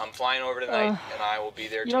news. I'm flying over tonight, and I will be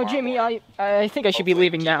there You know, tomorrow Jamie, morning. I think I should be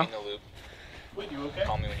leaving now. Keep me in the loop. Wait, you okay?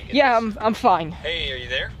 Call me when you get Yeah, this. I'm fine. Hey, are you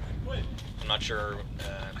there? Quinn. I'm not sure.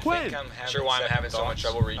 Quinn. Sure why I'm having so much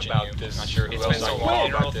trouble reaching about you. this. Not sure who It's else been I so can long call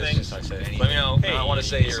about about this this. since I said Let anything. me know. Hey, I want to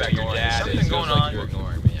say you're your dad. Something going on. You're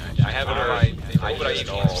ignoring me. I haven't heard. I hope I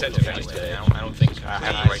even sent to him today. I don't think I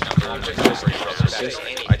have the right number. I'm just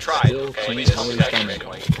I tried. Okay.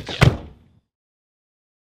 Yeah.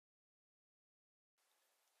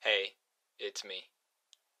 Hey, it's me.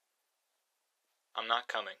 I'm not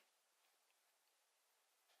coming.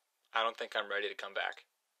 I don't think I'm ready to come back.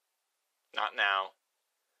 Not now.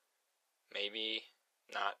 Maybe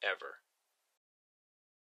not ever.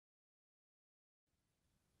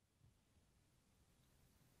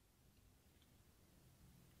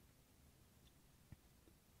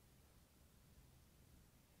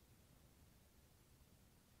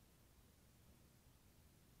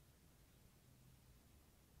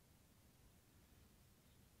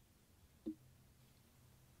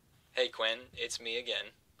 Hey Quinn, it's me again.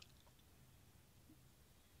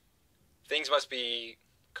 Things must be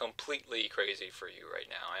completely crazy for you right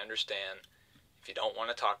now. I understand if you don't want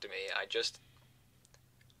to talk to me. I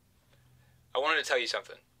wanted to tell you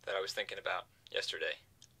something that I was thinking about yesterday.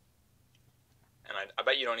 And I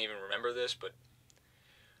bet you don't even remember this, but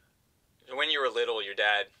when you were little, your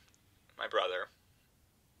dad, my brother,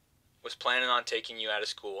 was planning on taking you out of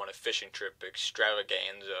school on a fishing trip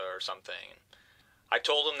extravaganza or something. I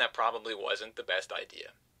told him that probably wasn't the best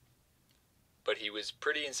idea, but he was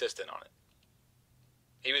pretty insistent on it.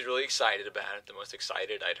 He was really excited about it, the most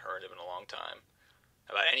excited I'd heard of in a long time,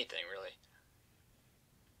 about anything really.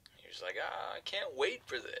 He was like, I can't wait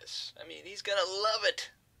for this. I mean, he's gonna love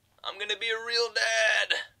it. I'm gonna be a real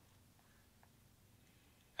dad.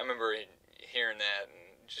 I remember hearing that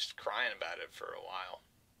and just crying about it for a while.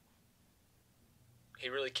 He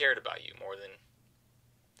really cared about you more than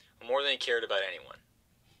he cared about anyone.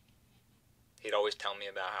 He'd always tell me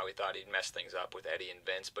about how he thought he'd mess things up with Eddie and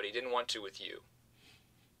Vince, but he didn't want to with you.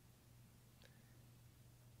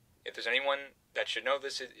 If there's anyone that should know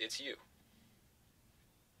this, it's you.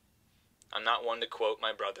 I'm not one to quote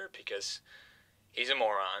my brother because he's a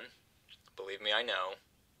moron. Believe me, I know.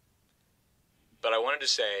 But I wanted to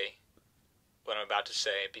say what I'm about to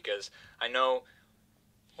say because I know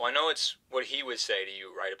it's what he would say to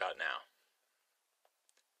you right about now.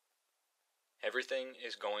 Everything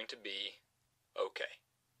is going to be okay.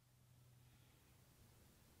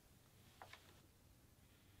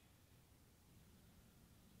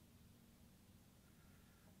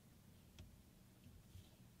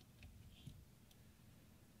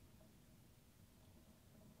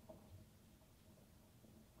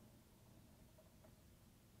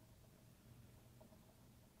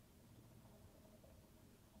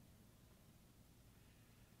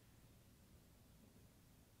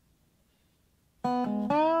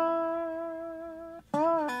 Thank you.